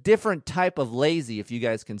there's a different type of lazy, if you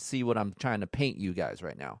guys can see what I'm trying to paint you guys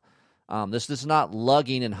right now. This is not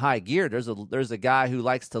lugging in high gear. There's a guy who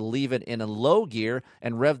likes to leave it in a low gear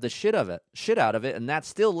and rev the shit out of it, and that's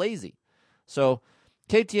still lazy. So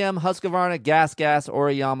KTM, Husqvarna, Gas, or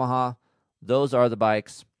a Yamaha, those are the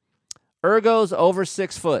bikes. Ergos over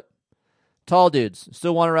 6 foot. Tall dudes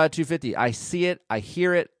still want to ride 250. I see it. I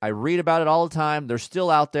hear it. I read about it all the time. They're still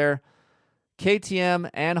out there. KTM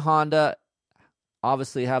and Honda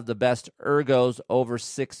obviously have the best ergos over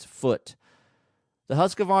 6 foot. The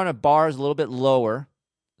Husqvarna bar is a little bit lower.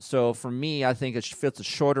 So for me, I think it fits a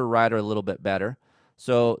shorter rider a little bit better.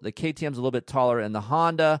 So the KTM's a little bit taller, and the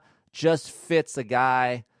Honda just fits a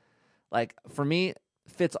guy. Like, for me,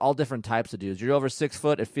 fits all different types of dudes. You're over 6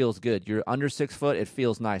 foot, it feels good. You're under 6 foot, it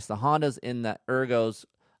feels nice. The Honda's in the ergos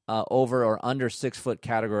over or under 6 foot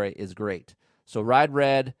category is great. So ride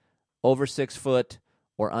red, over 6 foot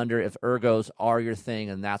or under if ergos are your thing,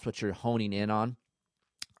 and that's what you're honing in on.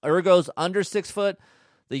 Ergos under 6 foot,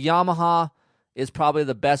 the Yamaha is probably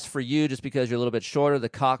the best for you just because you're a little bit shorter. The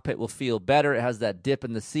cockpit will feel better. It has that dip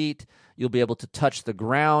in the seat. You'll be able to touch the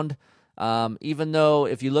ground. Even though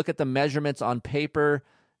if you look at the measurements on paper,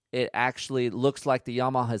 it actually looks like the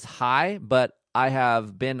Yamaha is high, but I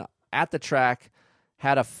have been at the track,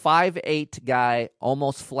 had a 5'8" guy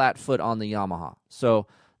almost flat foot on the Yamaha. So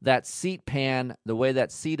that seat pan, the way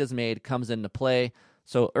that seat is made, comes into play.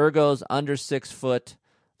 So ergos under 6 foot,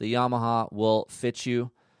 the Yamaha will fit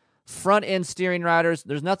you. Front end steering riders,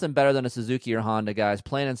 there's nothing better than a Suzuki or Honda, guys,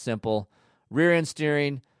 plain and simple. Rear end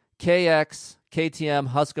steering, KX, KTM,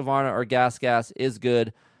 Husqvarna, or Gas is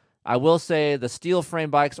good. I will say the steel frame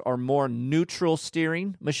bikes are more neutral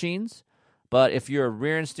steering machines, but if you're a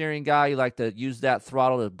rear end steering guy, you like to use that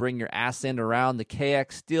throttle to bring your ass end around, the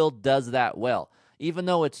KX still does that well. Even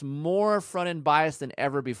though it's more front end biased than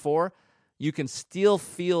ever before, you can still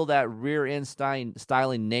feel that rear end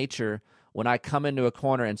styling nature when I come into a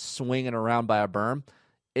corner and swing it around by a berm.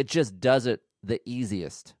 It just does it the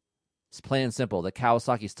easiest. It's plain and simple. The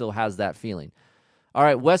Kawasaki still has that feeling. All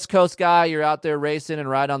right, West Coast guy, you're out there racing and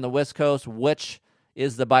riding on the West Coast. Which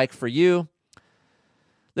is the bike for you?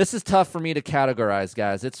 This is tough for me to categorize,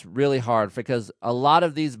 guys. It's really hard because a lot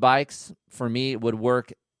of these bikes, for me, would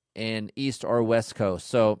work in East or West Coast.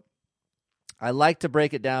 So I like to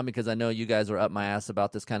break it down because I know you guys are up my ass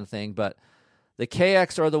about this kind of thing, but the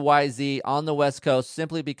KX or the YZ on the West Coast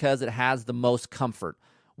simply because it has the most comfort.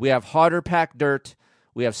 We have harder packed dirt.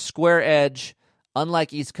 We have square edge,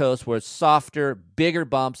 unlike East Coast where it's softer, bigger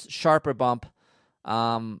bumps, sharper bump.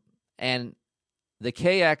 And the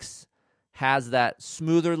KX has that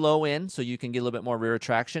smoother low end so you can get a little bit more rear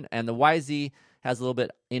traction. And the YZ has a little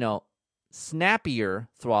bit, snappier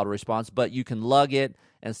throttle response, but you can lug it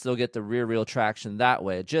and still get the rear wheel traction that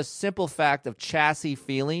way. Just simple fact of chassis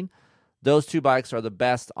feeling, those two bikes are the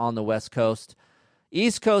best on the West Coast.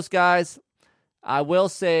 East Coast, guys, I will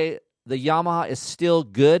say the Yamaha is still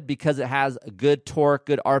good because it has a good torque,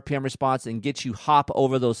 good RPM response, and gets you hop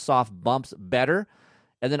over those soft bumps better.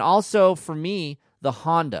 And then also, for me, the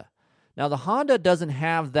Honda. Now, the Honda doesn't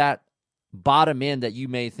have that bottom end that you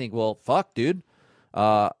may think, well, fuck, dude.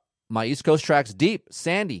 My East Coast track's deep,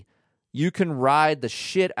 sandy. You can ride the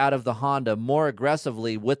shit out of the Honda more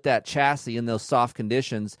aggressively with that chassis in those soft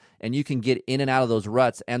conditions, and you can get in and out of those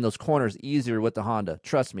ruts and those corners easier with the Honda.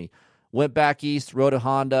 Trust me. Went back east, rode a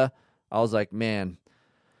Honda. I was like, man,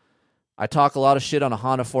 I talk a lot of shit on a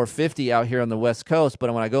Honda 450 out here on the West Coast,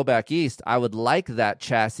 but when I go back east, I would like that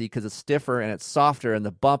chassis because it's stiffer and it's softer, and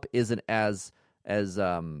the bump isn't as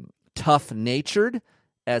tough-natured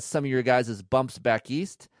as some of your guys' bumps back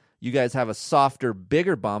east. You guys have a softer,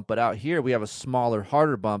 bigger bump, but out here we have a smaller,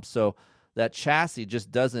 harder bump, so that chassis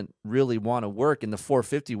just doesn't really want to work in the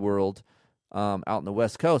 450 world out in the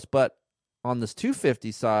West Coast. But on this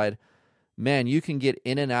 250 side, man, you can get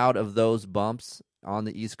in and out of those bumps on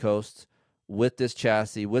the East Coast with this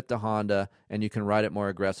chassis, with the Honda, and you can ride it more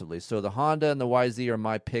aggressively. So the Honda and the YZ are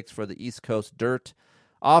my picks for the East Coast dirt.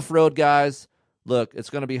 Off-road, guys, look,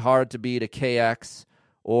 it's going to be hard to beat a KX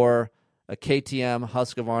or a KTM,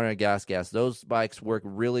 Husqvarna, Gas. Those bikes work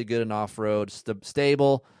really good in off-road,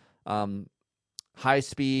 stable, high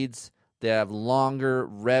speeds. They have longer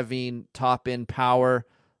revving top-end power.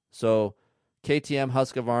 So KTM,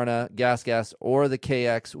 Husqvarna, Gas, or the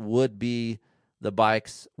KX would be the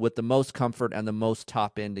bikes with the most comfort and the most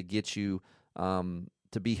top-end to get you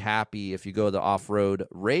to be happy if you go the off-road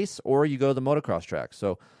race or you go the motocross track.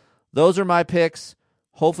 So those are my picks.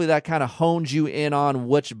 Hopefully that kind of hones you in on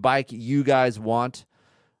which bike you guys want.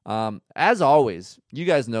 As always, you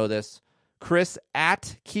guys know this. Chris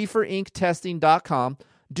at KieferIncTesting.com.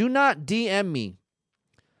 Do not DM me.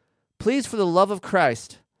 Please, for the love of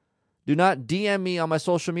Christ, do not DM me on my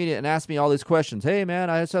social media and ask me all these questions. Hey, man,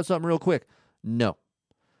 I just have something real quick. No.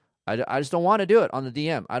 I just don't want to do it on the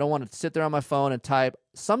DM. I don't want to sit there on my phone and type.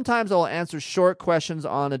 Sometimes I'll answer short questions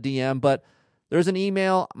on a DM, but there's an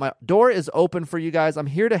email. My door is open for you guys. I'm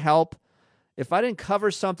here to help. If I didn't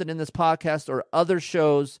cover something in this podcast or other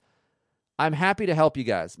shows, I'm happy to help you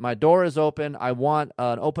guys. My door is open. I want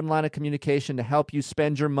an open line of communication to help you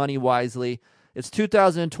spend your money wisely. It's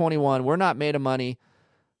 2021. We're not made of money.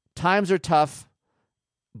 Times are tough,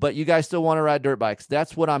 but you guys still want to ride dirt bikes.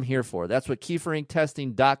 That's what I'm here for. That's what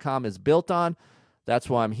KieferIncTesting.com is built on. That's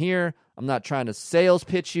why I'm here. I'm not trying to sales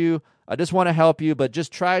pitch you. I just want to help you, but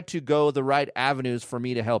just try to go the right avenues for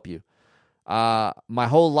me to help you. My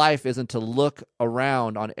whole life isn't to look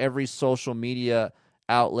around on every social media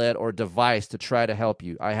outlet or device to try to help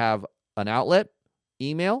you. I have an outlet,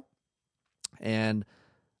 email, and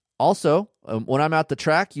also when I'm at the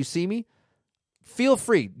track, you see me, feel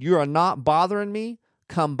free. You are not bothering me.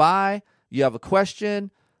 Come by. You have a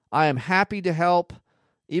question. I am happy to help.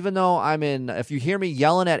 Even though if you hear me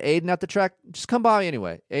yelling at Aiden at the track, just come by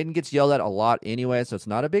anyway. Aiden gets yelled at a lot anyway, so it's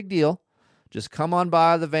not a big deal. Just come on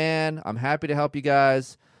by the van. I'm happy to help you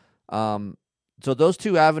guys. So those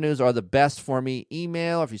two avenues are the best for me.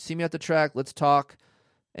 Email, if you see me at the track, let's talk,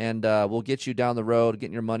 and we'll get you down the road,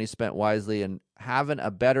 getting your money spent wisely, and having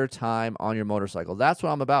a better time on your motorcycle. That's what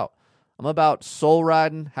I'm about. I'm about soul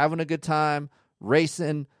riding, having a good time,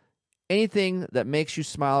 racing, anything that makes you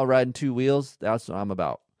smile riding two wheels. That's what I'm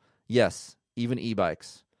about. Yes, even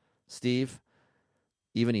e-bikes. Steve,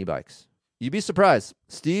 even e-bikes. You'd be surprised.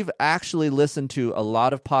 Steve actually listened to a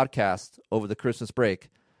lot of podcasts over the Christmas break,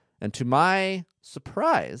 and to my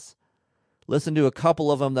surprise, listened to a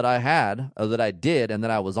couple of them that I had, or that I did, and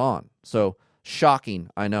that I was on. So, shocking,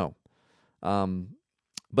 I know.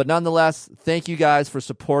 But nonetheless, thank you guys for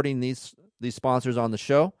supporting these sponsors on the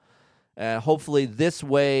show. And hopefully this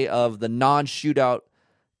way of the non-shootout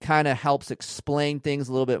kind of helps explain things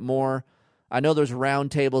a little bit more. I know there's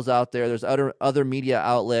roundtables out there. There's other media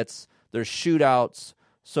outlets. There's shootouts.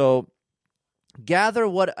 So gather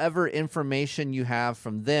whatever information you have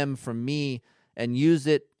from them, from me, and use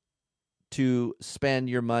it to spend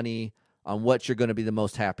your money on what you're going to be the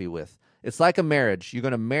most happy with. It's like a marriage. You're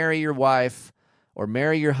going to marry your wife or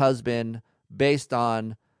marry your husband based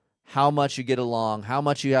on how much you get along, how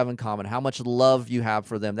much you have in common, how much love you have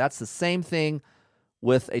for them. That's the same thing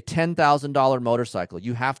with a $10,000 motorcycle.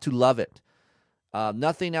 You have to love it.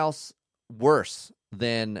 Nothing else worse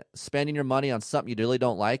than spending your money on something you really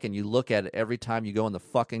don't like, and you look at it every time you go in the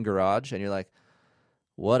fucking garage, and you're like,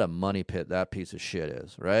 What a money pit that piece of shit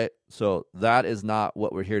is, right? So that is not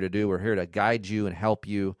what we're here to do. We're here to guide you and help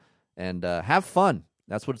you and have fun.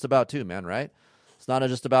 That's what it's about too, man, right? It's not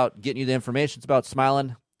just about getting you the information. It's about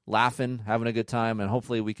smiling, laughing, having a good time, and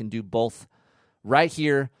hopefully we can do both right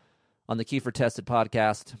here on the Kiefer Tested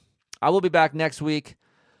podcast. I will be back next week.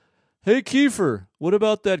 Hey, Kiefer, what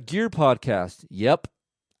about that gear podcast? Yep,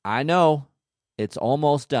 I know. It's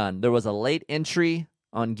almost done. There was a late entry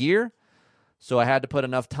on gear, so I had to put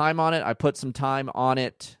enough time on it. I put some time on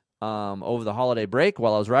it over the holiday break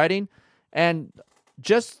while I was writing. And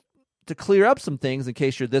just to clear up some things in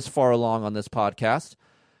case you're this far along on this podcast,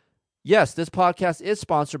 yes, this podcast is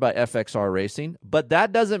sponsored by FXR Racing, but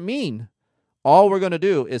that doesn't mean all we're going to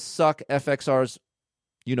do is suck FXR's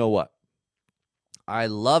you-know-what. I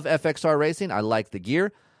love FXR Racing. I like the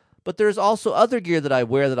gear. But there's also other gear that I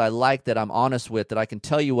wear that I like, that I'm honest with, that I can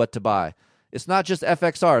tell you what to buy. It's not just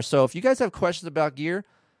FXR. So if you guys have questions about gear,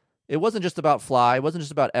 it wasn't just about Fly. It wasn't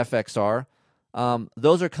just about FXR.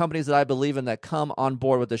 Those are companies that I believe in that come on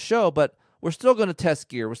board with the show, but we're still going to test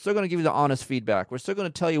gear. We're still going to give you the honest feedback. We're still going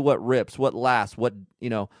to tell you what rips, what lasts,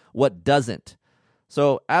 what doesn't.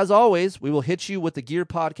 So as always, we will hit you with the gear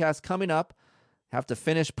podcast coming up. Have to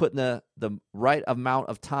finish putting the right amount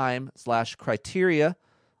of time / criteria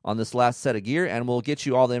on this last set of gear, and we'll get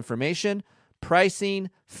you all the information, pricing,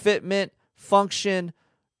 fitment, function,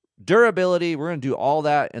 durability. We're going to do all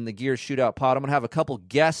that in the Gear Shootout pod. I'm going to have a couple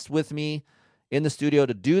guests with me in the studio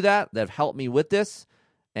to do that have helped me with this,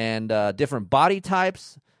 and different body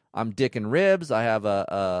types. I'm dick and ribs. I have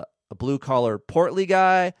a blue-collar portly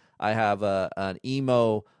guy. I have an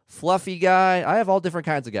emo fluffy guy. I have all different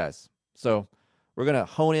kinds of guys. So we're going to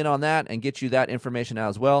hone in on that and get you that information out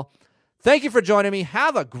as well. Thank you for joining me.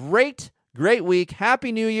 Have a great, great week.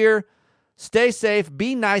 Happy New Year. Stay safe.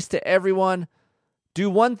 Be nice to everyone. Do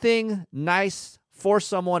one thing nice for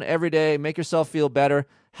someone every day. Make yourself feel better.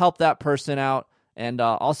 Help that person out. And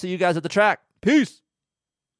I'll see you guys at the track. Peace.